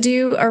me to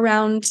do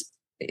around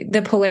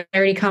the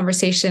polarity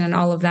conversation and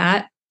all of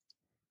that.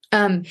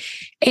 And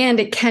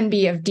it can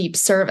be of deep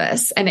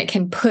service, and it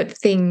can put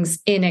things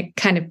in a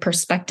kind of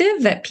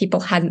perspective that people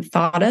hadn't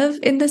thought of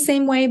in the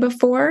same way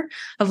before,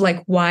 of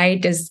like, why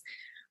does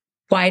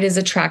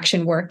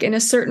attraction work in a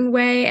certain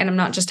way? And I'm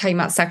not just talking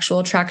about sexual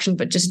attraction,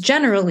 but just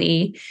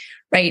generally,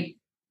 right?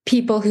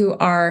 People who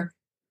are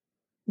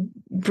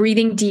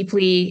breathing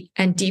deeply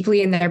and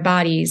deeply in their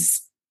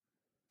bodies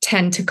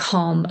tend to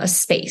calm a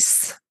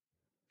space,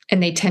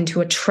 and they tend to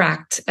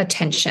attract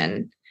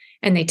attention,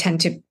 and they tend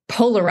to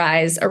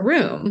polarize a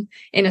room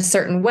in a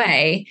certain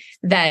way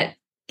that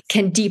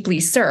can deeply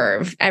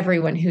serve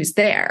everyone who's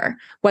there,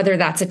 whether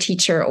that's a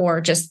teacher or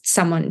just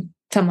someone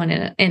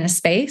in a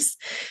space.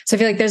 So I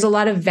feel like there's a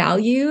lot of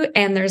value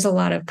and there's a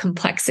lot of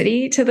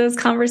complexity to those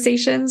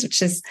conversations,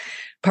 which is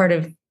part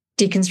of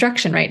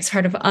deconstruction, right? It's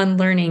part of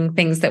unlearning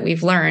things that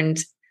we've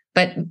learned,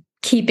 but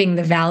keeping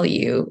the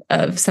value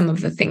of some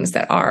of the things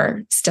that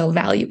are still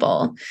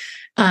valuable.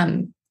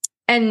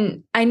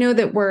 And I know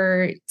that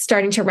we're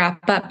starting to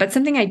wrap up, but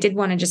something I did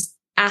want to just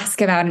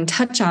ask about and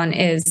touch on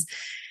is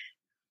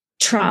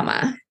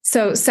trauma.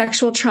 So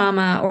sexual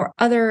trauma or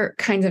other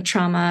kinds of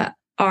trauma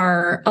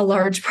are a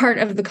large part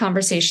of the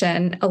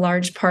conversation, a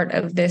large part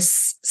of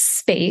this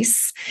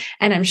space.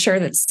 And I'm sure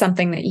that's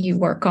something that you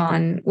work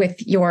on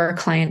with your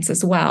clients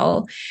as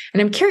well.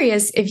 And I'm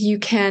curious if you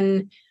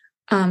can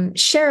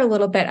share a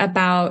little bit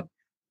about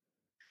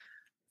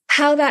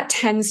how that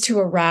tends to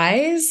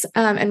arise.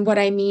 And what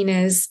I mean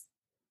is,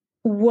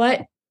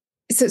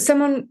 so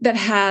someone that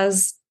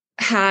has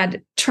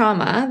had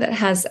trauma, that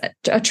has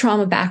a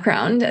trauma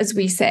background, as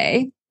we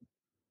say,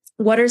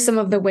 what are some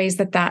of the ways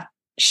that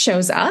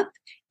shows up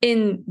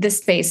in the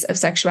space of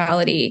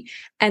sexuality?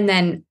 And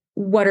then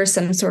what are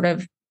some sort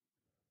of,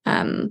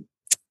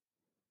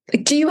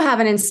 do you have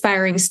an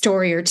inspiring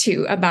story or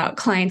two about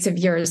clients of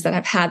yours that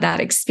have had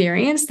that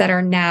experience that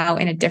are now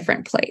in a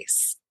different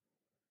place?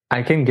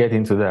 I can get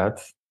into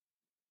that.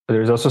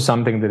 There's also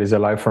something that is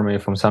alive for me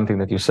from something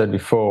that you said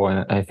before,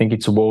 and I think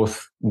it's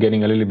worth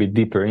getting a little bit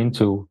deeper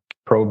into.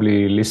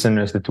 Probably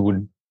listeners that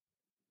would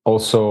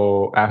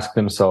also ask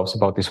themselves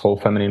about this whole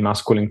feminine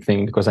masculine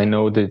thing, because I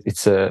know that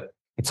it's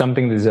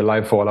something that is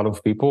alive for a lot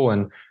of people.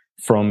 And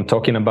from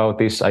talking about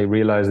this, I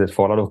realized that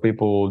for a lot of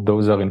people,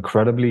 those are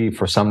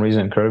for some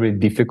reason, incredibly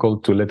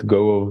difficult to let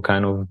go of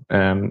kind of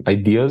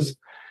ideas.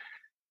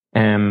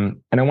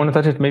 And I want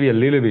to touch it maybe a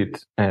little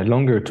bit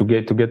longer to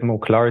get more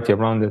clarity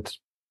around it.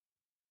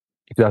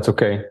 if that's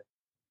okay.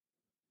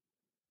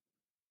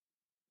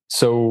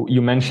 So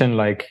you mentioned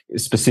like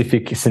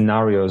specific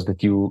scenarios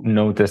that you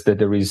notice that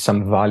there is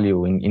some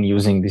value in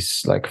using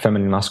this like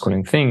feminine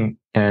masculine thing.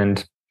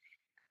 And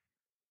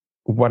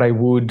what I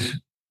would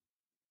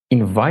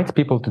invite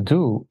people to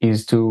do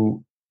is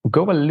to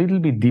go a little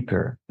bit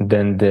deeper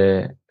than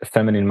the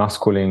feminine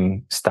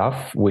masculine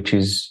stuff, which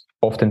is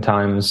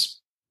oftentimes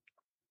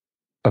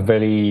a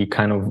very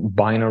kind of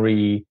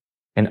binary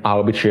and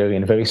arbitrary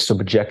and very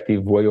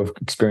subjective way of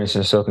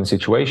experiencing a certain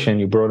situation.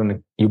 You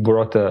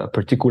brought a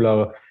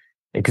particular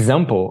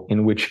example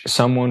in which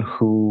someone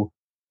who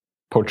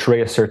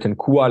portray a certain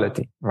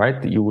quality,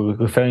 right? You were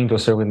referring to a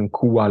certain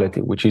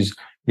quality, which is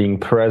being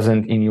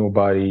present in your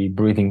body,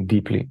 breathing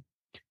deeply.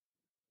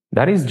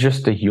 That is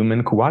just a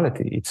human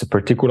quality. It's a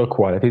particular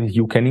quality that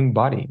you can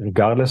embody,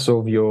 regardless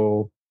of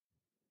your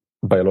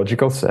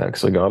biological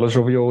sex, regardless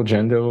of your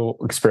gender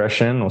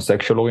expression or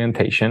sexual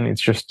orientation.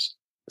 It's just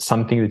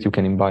something that you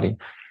can embody.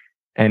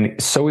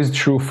 And so is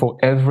true for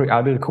every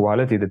other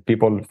quality that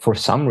people, for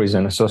some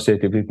reason,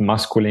 associate with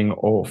masculine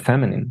or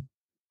feminine.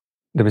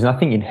 There is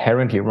nothing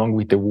inherently wrong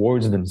with the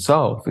words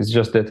themselves. It's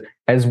just that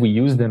as we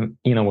use them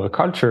in our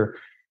culture,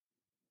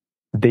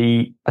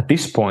 they, at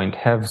this point,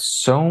 have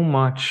so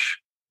much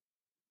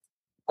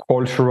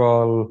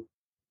cultural,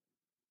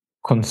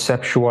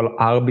 conceptual,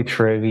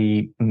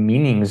 arbitrary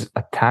meanings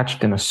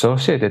attached and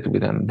associated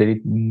with them that it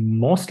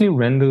mostly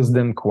renders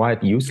them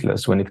quite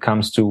useless when it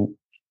comes to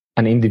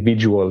an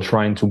individual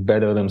trying to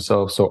better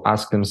themselves or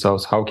ask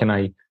themselves, how can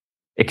I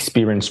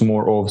experience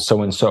more of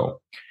so-and-so?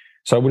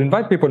 So I would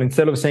invite people,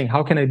 instead of saying,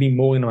 how can I be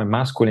more in my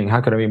masculine?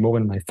 How can I be more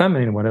in my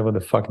feminine? Whatever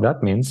the fuck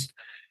that means.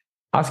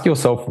 Ask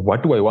yourself,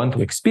 what do I want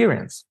to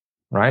experience?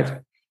 Right?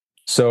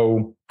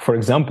 So, for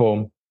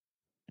example,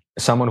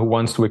 someone who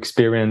wants to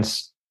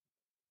experience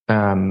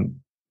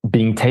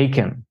being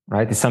taken,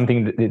 right? It's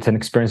something it's an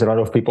experience a lot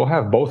of people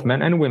have, both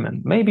men and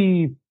women.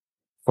 Maybe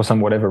for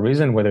some whatever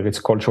reason, whether it's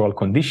cultural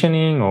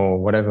conditioning or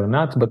whatever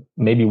not, but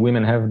maybe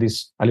women have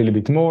this a little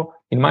bit more.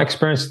 In my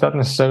experience, it's not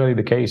necessarily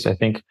the case. I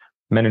think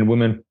men and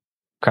women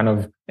kind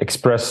of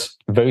express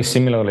very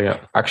similarly.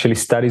 Actually,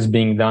 studies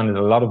being done,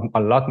 a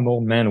lot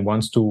more men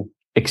wants to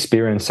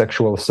experience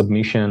sexual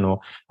submission or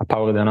a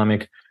power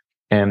dynamic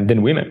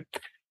than women,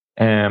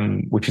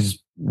 which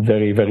is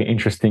very, very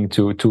interesting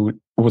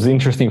was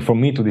interesting for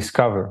me to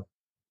discover.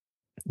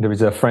 There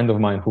is a friend of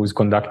mine who is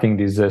conducting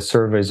these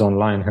surveys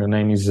online. Her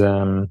name is,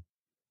 I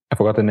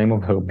forgot the name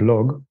of her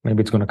blog.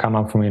 Maybe it's going to come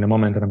up for me in a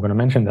moment and I'm going to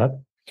mention that.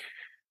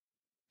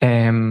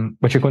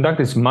 But she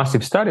conducted these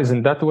massive studies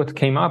and that's what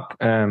came up.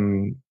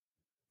 And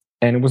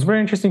it was very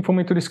interesting for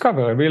me to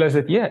discover. I realized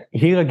that, yeah,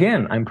 here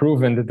again, I'm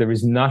proven that there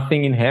is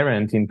nothing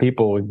inherent in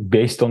people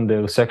based on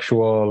their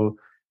sexual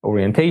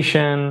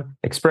orientation,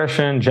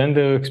 expression,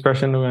 gender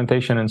expression,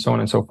 orientation, and so on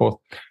and so forth.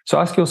 So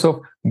ask yourself,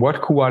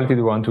 what quality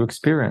do you want to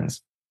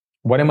experience?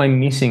 What am I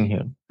missing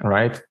here?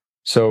 Right?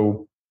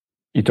 So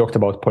you talked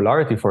about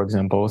polarity, for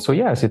example. So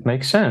yes, it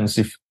makes sense.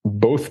 If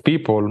both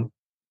people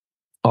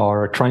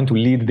are trying to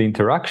lead the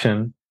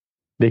interaction,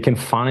 they can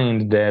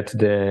find that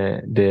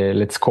the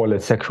let's call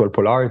it sexual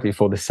polarity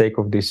for the sake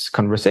of this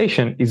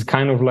conversation is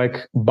kind of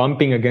like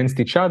bumping against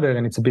each other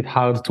and it's a bit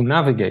hard to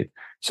navigate.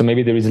 So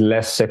maybe there is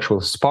less sexual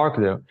spark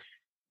there.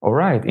 All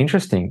right,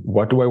 interesting.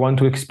 What do I want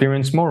to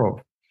experience more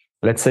of?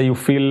 Let's say you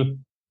feel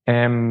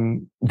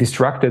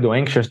distracted or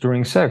anxious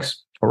during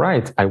sex. All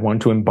right, I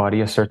want to embody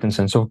a certain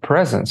sense of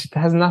presence. It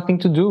has nothing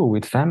to do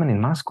with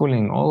feminine,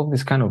 masculine, all of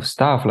this kind of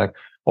stuff. Like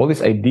all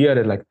this idea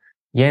that like,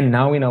 yeah,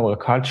 now in our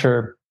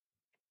culture,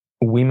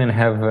 women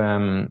have,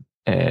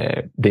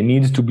 they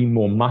need to be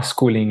more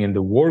masculine in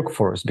the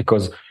workforce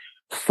because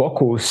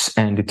focus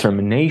and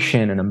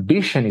determination and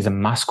ambition is a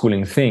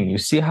masculine thing. You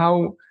see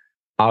how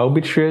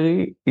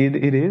arbitrary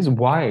it is?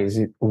 Why is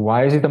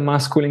it a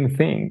masculine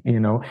thing? You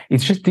know,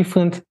 it's just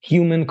different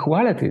human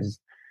qualities,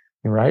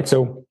 right?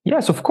 So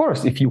yes, of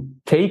course, if you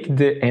take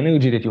the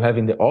energy that you have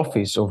in the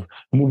office of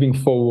moving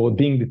forward,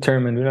 being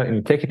determined, and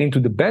you take it into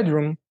the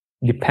bedroom,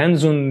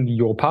 depends on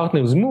your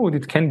partner's mood,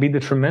 it can be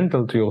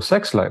detrimental to your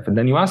sex life. And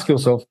then you ask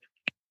yourself,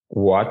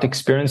 what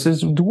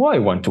experiences do I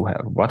want to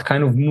have? What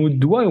kind of mood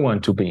do I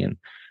want to be in?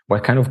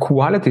 What kind of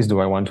qualities do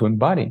I want to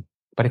embody?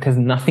 But it has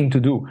nothing to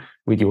do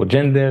with your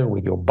gender,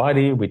 with your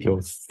body, with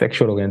your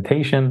sexual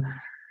orientation.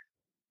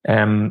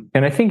 And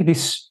I think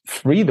this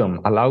freedom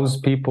allows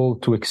people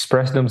to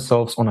express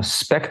themselves on a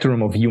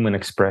spectrum of human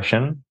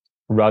expression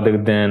rather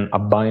than a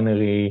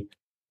binary,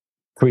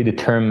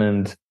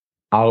 predetermined,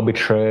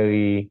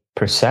 arbitrary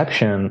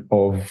perception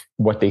of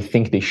what they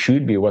think they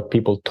should be, what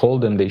people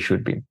told them they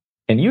should be.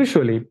 And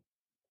usually,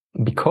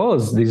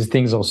 because these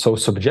things are so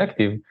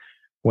subjective,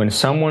 when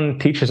someone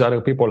teaches other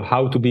people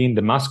how to be in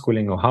the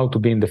masculine or how to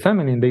be in the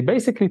feminine, they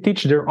basically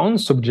teach their own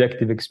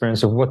subjective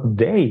experience of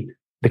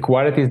the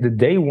qualities that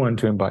they want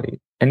to embody.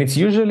 And it's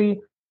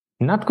usually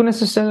not going to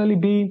necessarily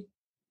be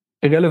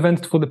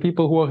relevant for the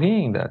people who are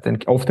hearing that,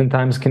 and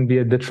oftentimes can be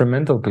a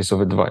detrimental piece of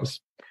advice.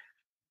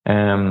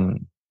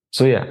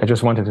 So yeah, I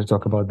just wanted to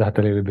talk about that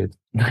a little bit.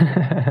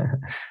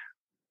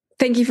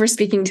 Thank you for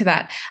speaking to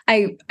that.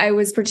 I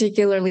was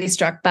particularly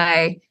struck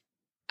by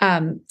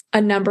a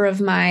number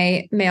of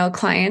my male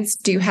clients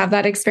do have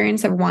that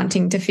experience of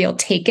wanting to feel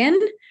taken,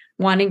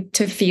 wanting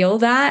to feel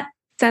that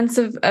sense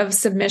of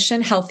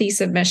submission, healthy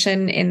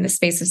submission in the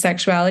space of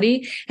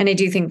sexuality. And I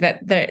do think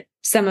that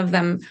some of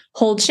them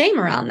hold shame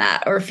around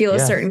that or feel a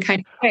certain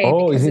kind of way.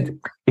 Oh,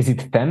 is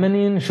it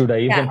feminine? Should I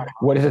even? Yeah.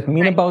 What does it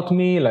mean about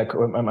me? Like,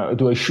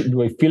 do I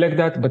feel like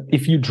that? But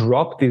if you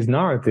drop these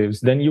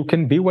narratives, then you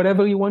can be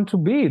whatever you want to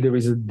be. There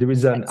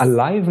is an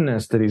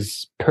aliveness that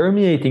is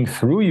permeating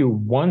through you,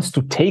 wants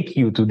to take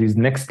you to these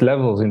next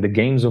levels in the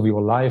games of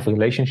your life,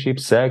 relationship,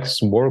 sex,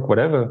 work,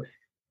 whatever,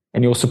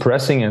 and you're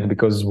suppressing it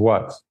because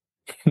what?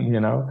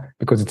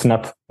 Because it's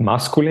not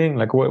masculine.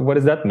 Like, what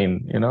does that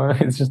mean?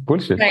 It's just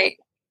bullshit. Right.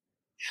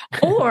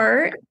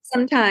 Or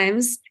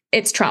sometimes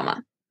it's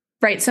trauma,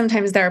 right?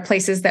 Sometimes there are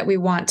places that we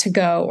want to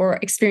go or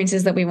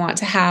experiences that we want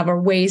to have or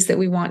ways that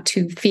we want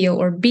to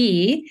feel or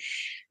be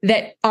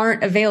that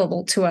aren't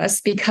available to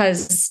us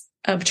because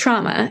of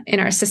trauma in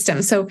our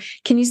system. So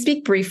can you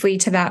speak briefly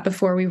to that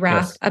before we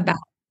wrap about?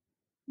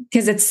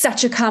 Because it's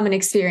such a common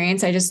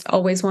experience. I just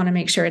always want to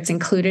make sure it's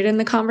included in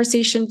the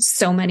conversation.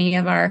 So many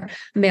of our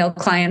male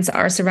clients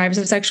are survivors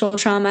of sexual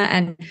trauma,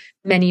 and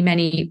many,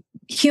 many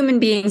human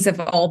beings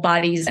of all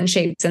bodies and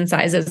shapes and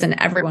sizes, and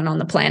everyone on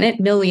the planet,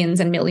 millions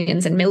and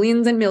millions and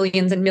millions and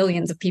millions and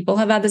millions of people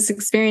have had this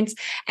experience,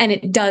 and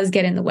it does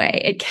get in the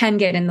way. It can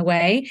get in the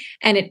way,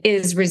 and it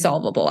is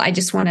resolvable. I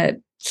just want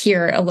to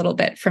hear a little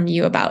bit from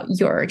you about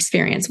your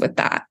experience with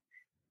that.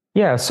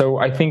 Yeah. So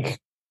I think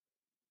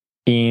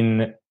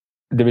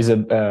there is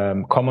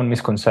a common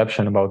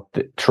misconception about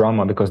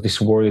trauma, because this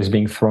word is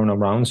being thrown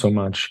around so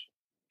much,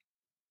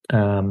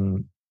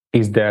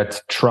 is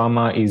that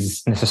trauma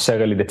is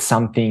necessarily that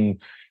something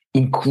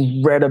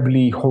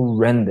incredibly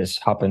horrendous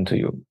happened to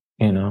you,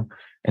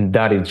 and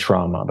that is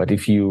trauma. But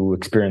if you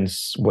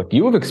experience what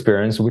you've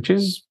experienced, which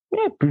is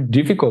pretty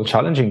difficult,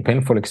 challenging,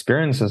 painful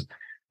experiences,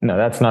 no,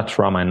 that's not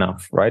trauma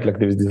enough, right? Like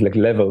there's these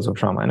levels of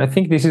trauma. And I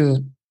think this is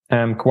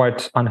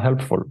quite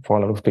unhelpful for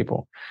a lot of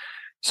people.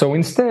 So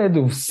instead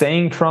of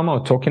saying trauma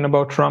or talking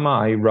about trauma,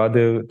 I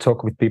rather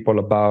talk with people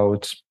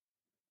about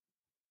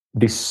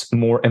this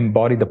more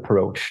embodied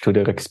approach to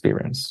their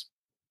experience.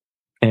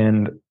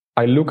 And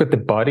I look at the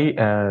body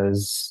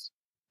as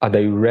a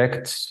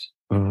direct,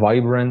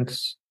 vibrant,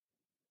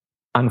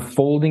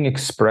 unfolding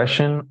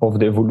expression of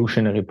the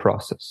evolutionary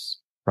process,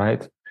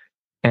 right?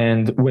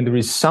 And when there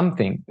is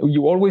something,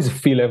 you always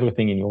feel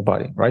everything in your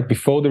body, right?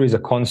 Before there is a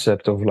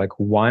concept of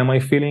why am I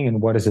feeling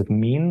and what does it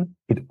mean?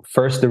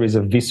 First, there is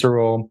a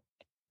visceral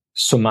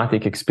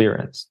somatic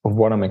experience of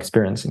what I'm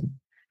experiencing.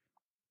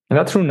 And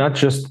that's true not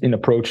just in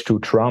approach to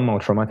trauma or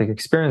traumatic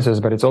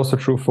experiences, but it's also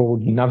true for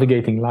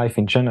navigating life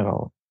in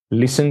general.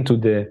 Listen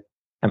to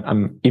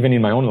I'm even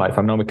in my own life,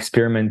 I'm now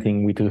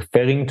experimenting with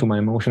referring to my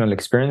emotional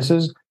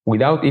experiences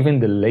without even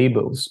the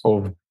labels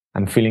of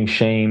I'm feeling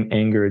shame,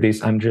 anger,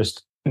 this. I'm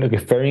just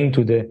referring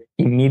to the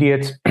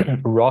immediate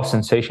raw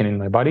sensation in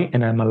my body,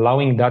 and I'm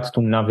allowing that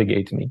to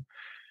navigate me.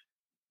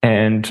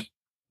 And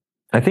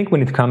I think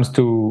when it comes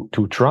to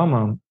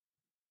trauma,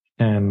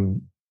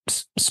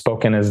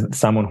 spoken as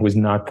someone who is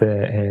not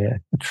a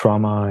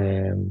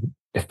trauma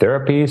a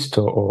therapist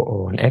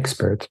or an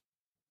expert,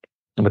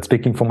 but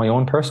speaking from my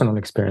own personal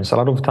experience, a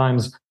lot of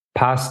times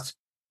past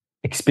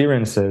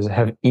experiences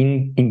have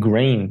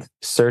ingrained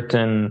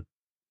certain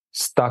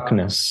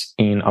stuckness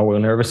in our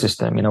nervous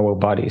system, in our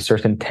body,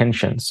 certain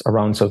tensions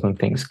around certain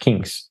things,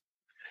 kinks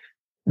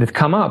that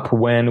come up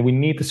when we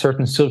meet a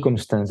certain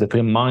circumstance that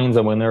reminds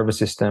our nervous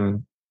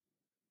system,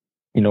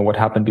 what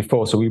happened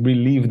before. So we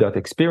relive that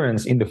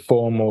experience in the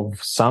form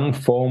of some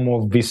form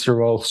of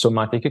visceral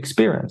somatic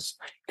experience.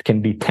 It can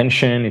be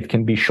tension, it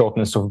can be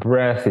shortness of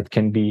breath, it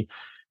can be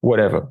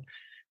whatever.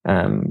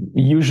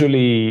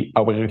 Usually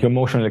our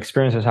emotional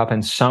experiences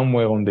happen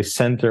somewhere on the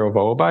center of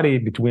our body,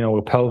 between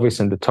our pelvis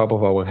and the top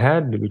of our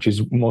head, which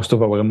is most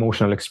of our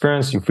emotional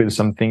experience. You feel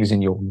some things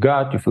in your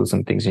gut, you feel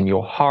some things in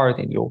your heart,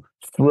 in your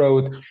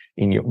throat,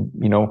 in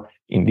your,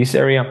 in this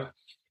area.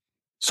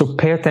 So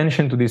pay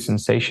attention to these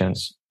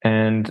sensations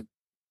and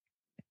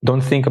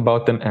don't think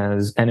about them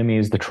as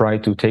enemies that try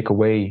to take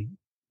away.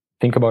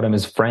 Think about them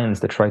as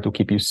friends that try to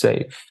keep you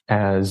safe,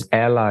 as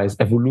allies,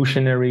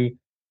 evolutionary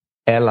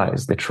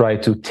allies that try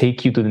to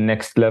take you to the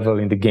next level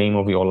in the game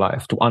of your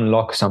life, to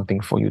unlock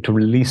something for you, to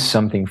release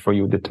something for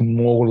you that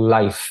more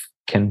life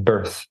can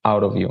birth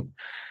out of you.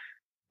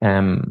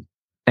 And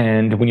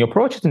when you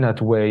approach it in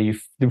that way,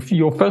 if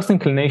your first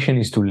inclination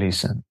is to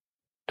listen,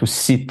 to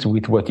sit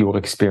with what you're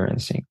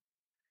experiencing,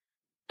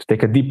 to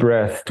take a deep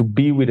breath, to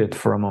be with it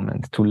for a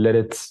moment, to let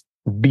it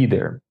be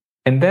there.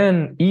 And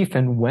then if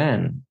and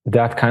when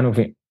that kind of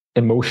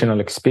emotional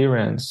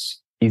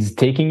experience is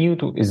taking you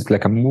to, is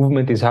like a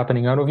movement is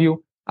happening out of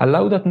you,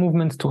 allow that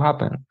movement to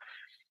happen.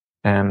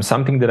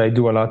 Something that I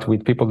do a lot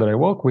with people that I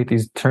work with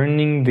is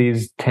turning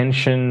these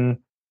tension,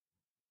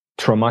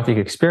 traumatic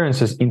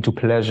experiences into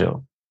pleasure.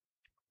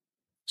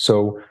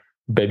 So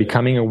by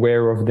becoming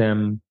aware of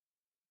them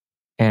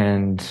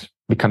and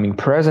becoming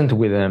present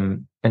with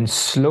them, and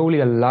slowly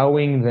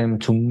allowing them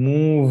to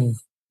move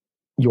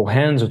your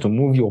hands or to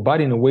move your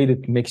body in a way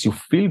that makes you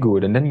feel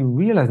good. And then you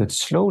realize that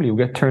slowly you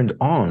get turned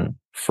on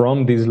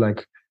from these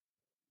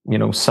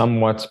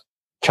somewhat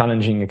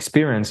challenging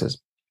experiences.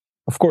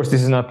 Of course,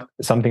 this is not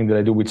something that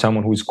I do with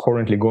someone who is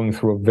currently going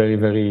through a very,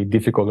 very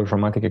difficult or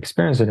traumatic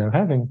experience that they're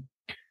having.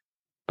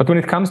 But when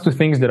it comes to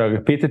things that are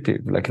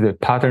repetitive, like the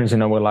patterns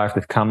in our life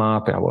that come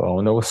up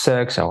around our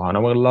sex, around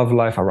our love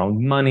life,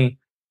 around money,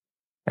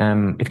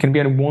 it can be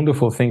a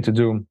wonderful thing to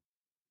do,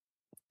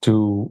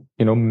 to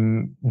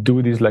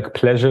do this like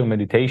pleasure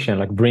meditation,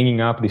 like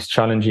bringing up this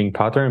challenging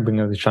pattern,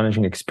 bringing up this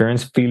challenging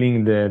experience,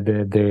 feeling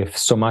the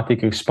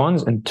somatic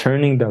response, and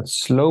turning that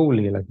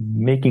slowly, like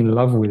making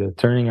love with it,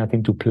 turning it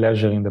into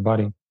pleasure in the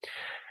body.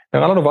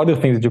 There are a lot of other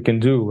things that you can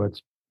do, but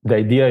the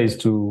idea is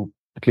to,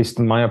 at least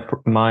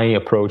my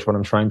approach, what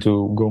I'm trying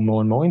to go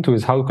more and more into,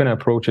 is how can I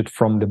approach it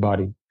from the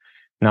body,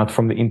 not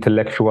from the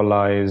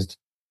intellectualized,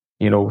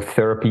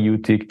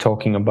 therapeutic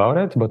talking about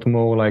it, but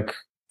more like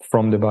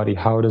from the body.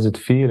 How does it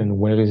feel and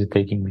where is it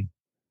taking me?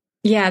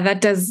 Yeah,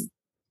 that does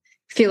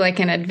feel like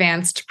an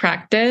advanced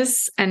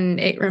practice. And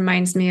it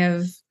reminds me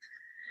of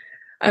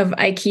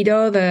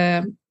Aikido,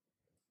 the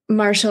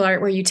martial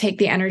art where you take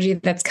the energy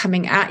that's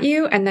coming at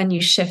you and then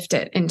you shift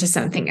it into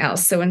something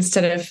else. So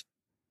instead of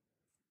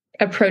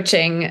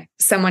approaching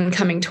someone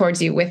coming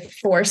towards you with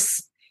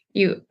force,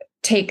 you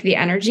take the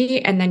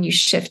energy and then you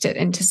shift it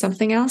into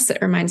something else.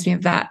 It reminds me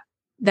of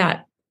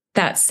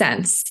that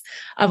sense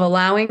of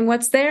allowing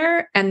what's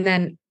there and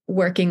then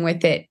working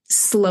with it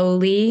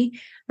slowly.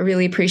 I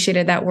really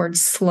appreciated that word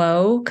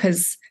slow,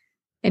 because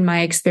in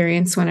my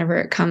experience, whenever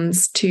it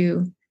comes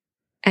to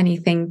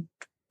anything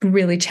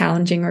really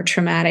challenging or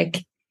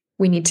traumatic,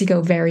 we need to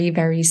go very,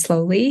 very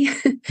slowly,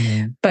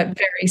 but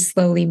very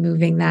slowly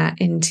moving that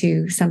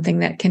into something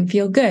that can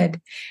feel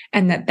good.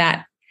 And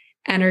that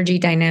energy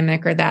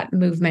dynamic or that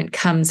movement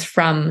comes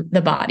from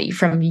the body,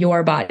 from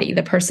your body,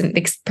 the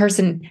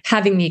person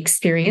having the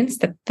experience,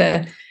 that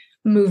the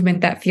movement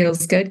that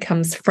feels good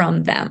comes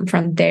from them,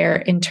 from their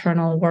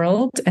internal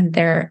world and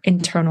their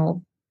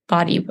internal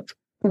body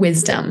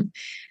wisdom.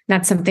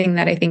 That's something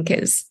that I think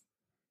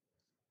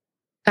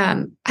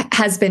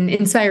has been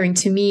inspiring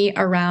to me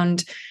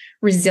around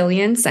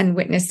resilience and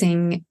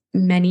witnessing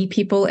many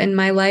people in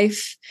my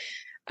life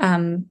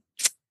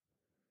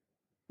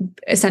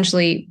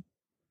essentially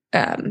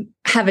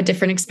have a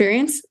different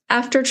experience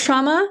after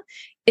trauma,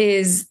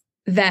 is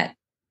that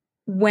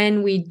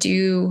when we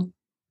do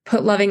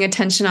put loving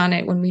attention on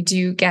it, when we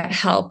do get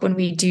help, when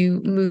we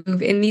do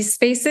move in these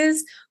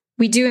spaces,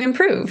 we do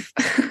improve.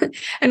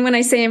 And when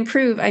I say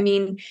improve, I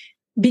mean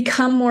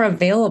become more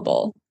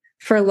available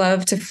for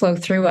love to flow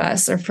through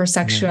us, or for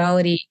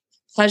sexuality,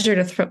 pleasure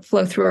to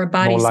flow through our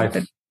bodies.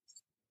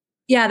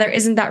 There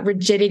isn't that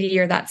rigidity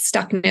or that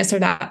stuckness or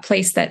that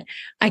place that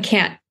I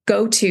can't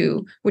go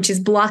to, which is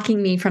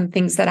blocking me from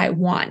things that I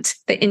want,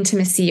 the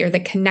intimacy or the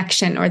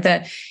connection or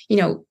the,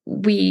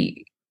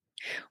 we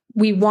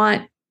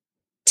want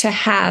to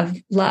have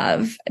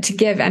love, to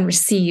give and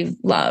receive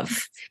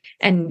love.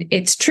 And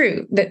it's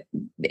true that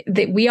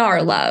we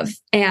are love.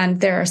 And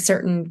there are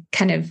certain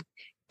kind of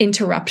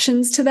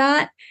interruptions to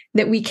that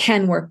we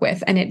can work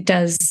with. And it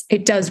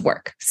does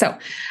work. So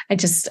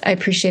I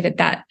appreciated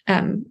that.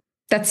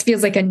 That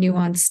feels like a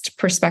nuanced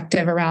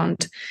perspective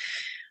around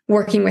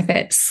working with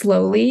it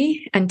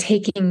slowly and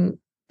taking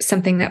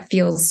something that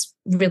feels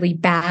really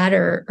bad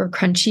or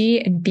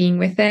crunchy and being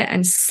with it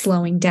and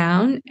slowing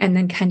down and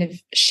then kind of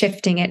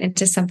shifting it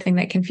into something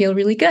that can feel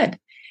really good.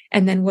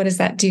 And then what does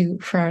that do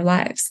for our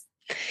lives?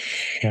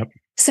 Yep.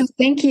 So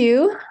thank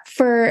you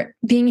for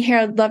being here.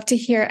 I'd love to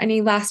hear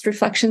any last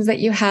reflections that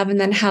you have and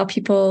then how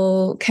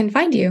people can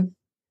find you.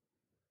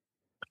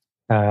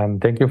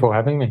 Thank you for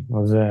having me. It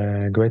was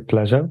a great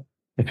pleasure.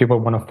 If people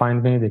want to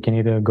find me, they can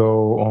either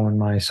go on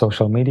my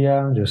social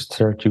media, just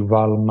search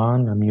Yuval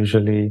Mann. I'm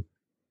usually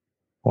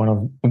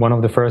one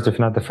of the first, if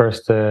not the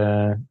first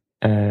option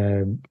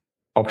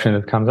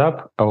that comes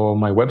up, or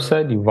my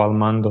website,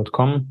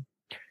 yuvalmann.com.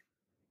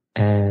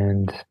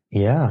 And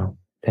yeah,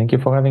 thank you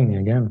for having me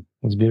again.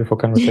 It's a beautiful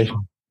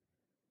conversation.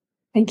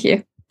 Thank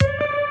you.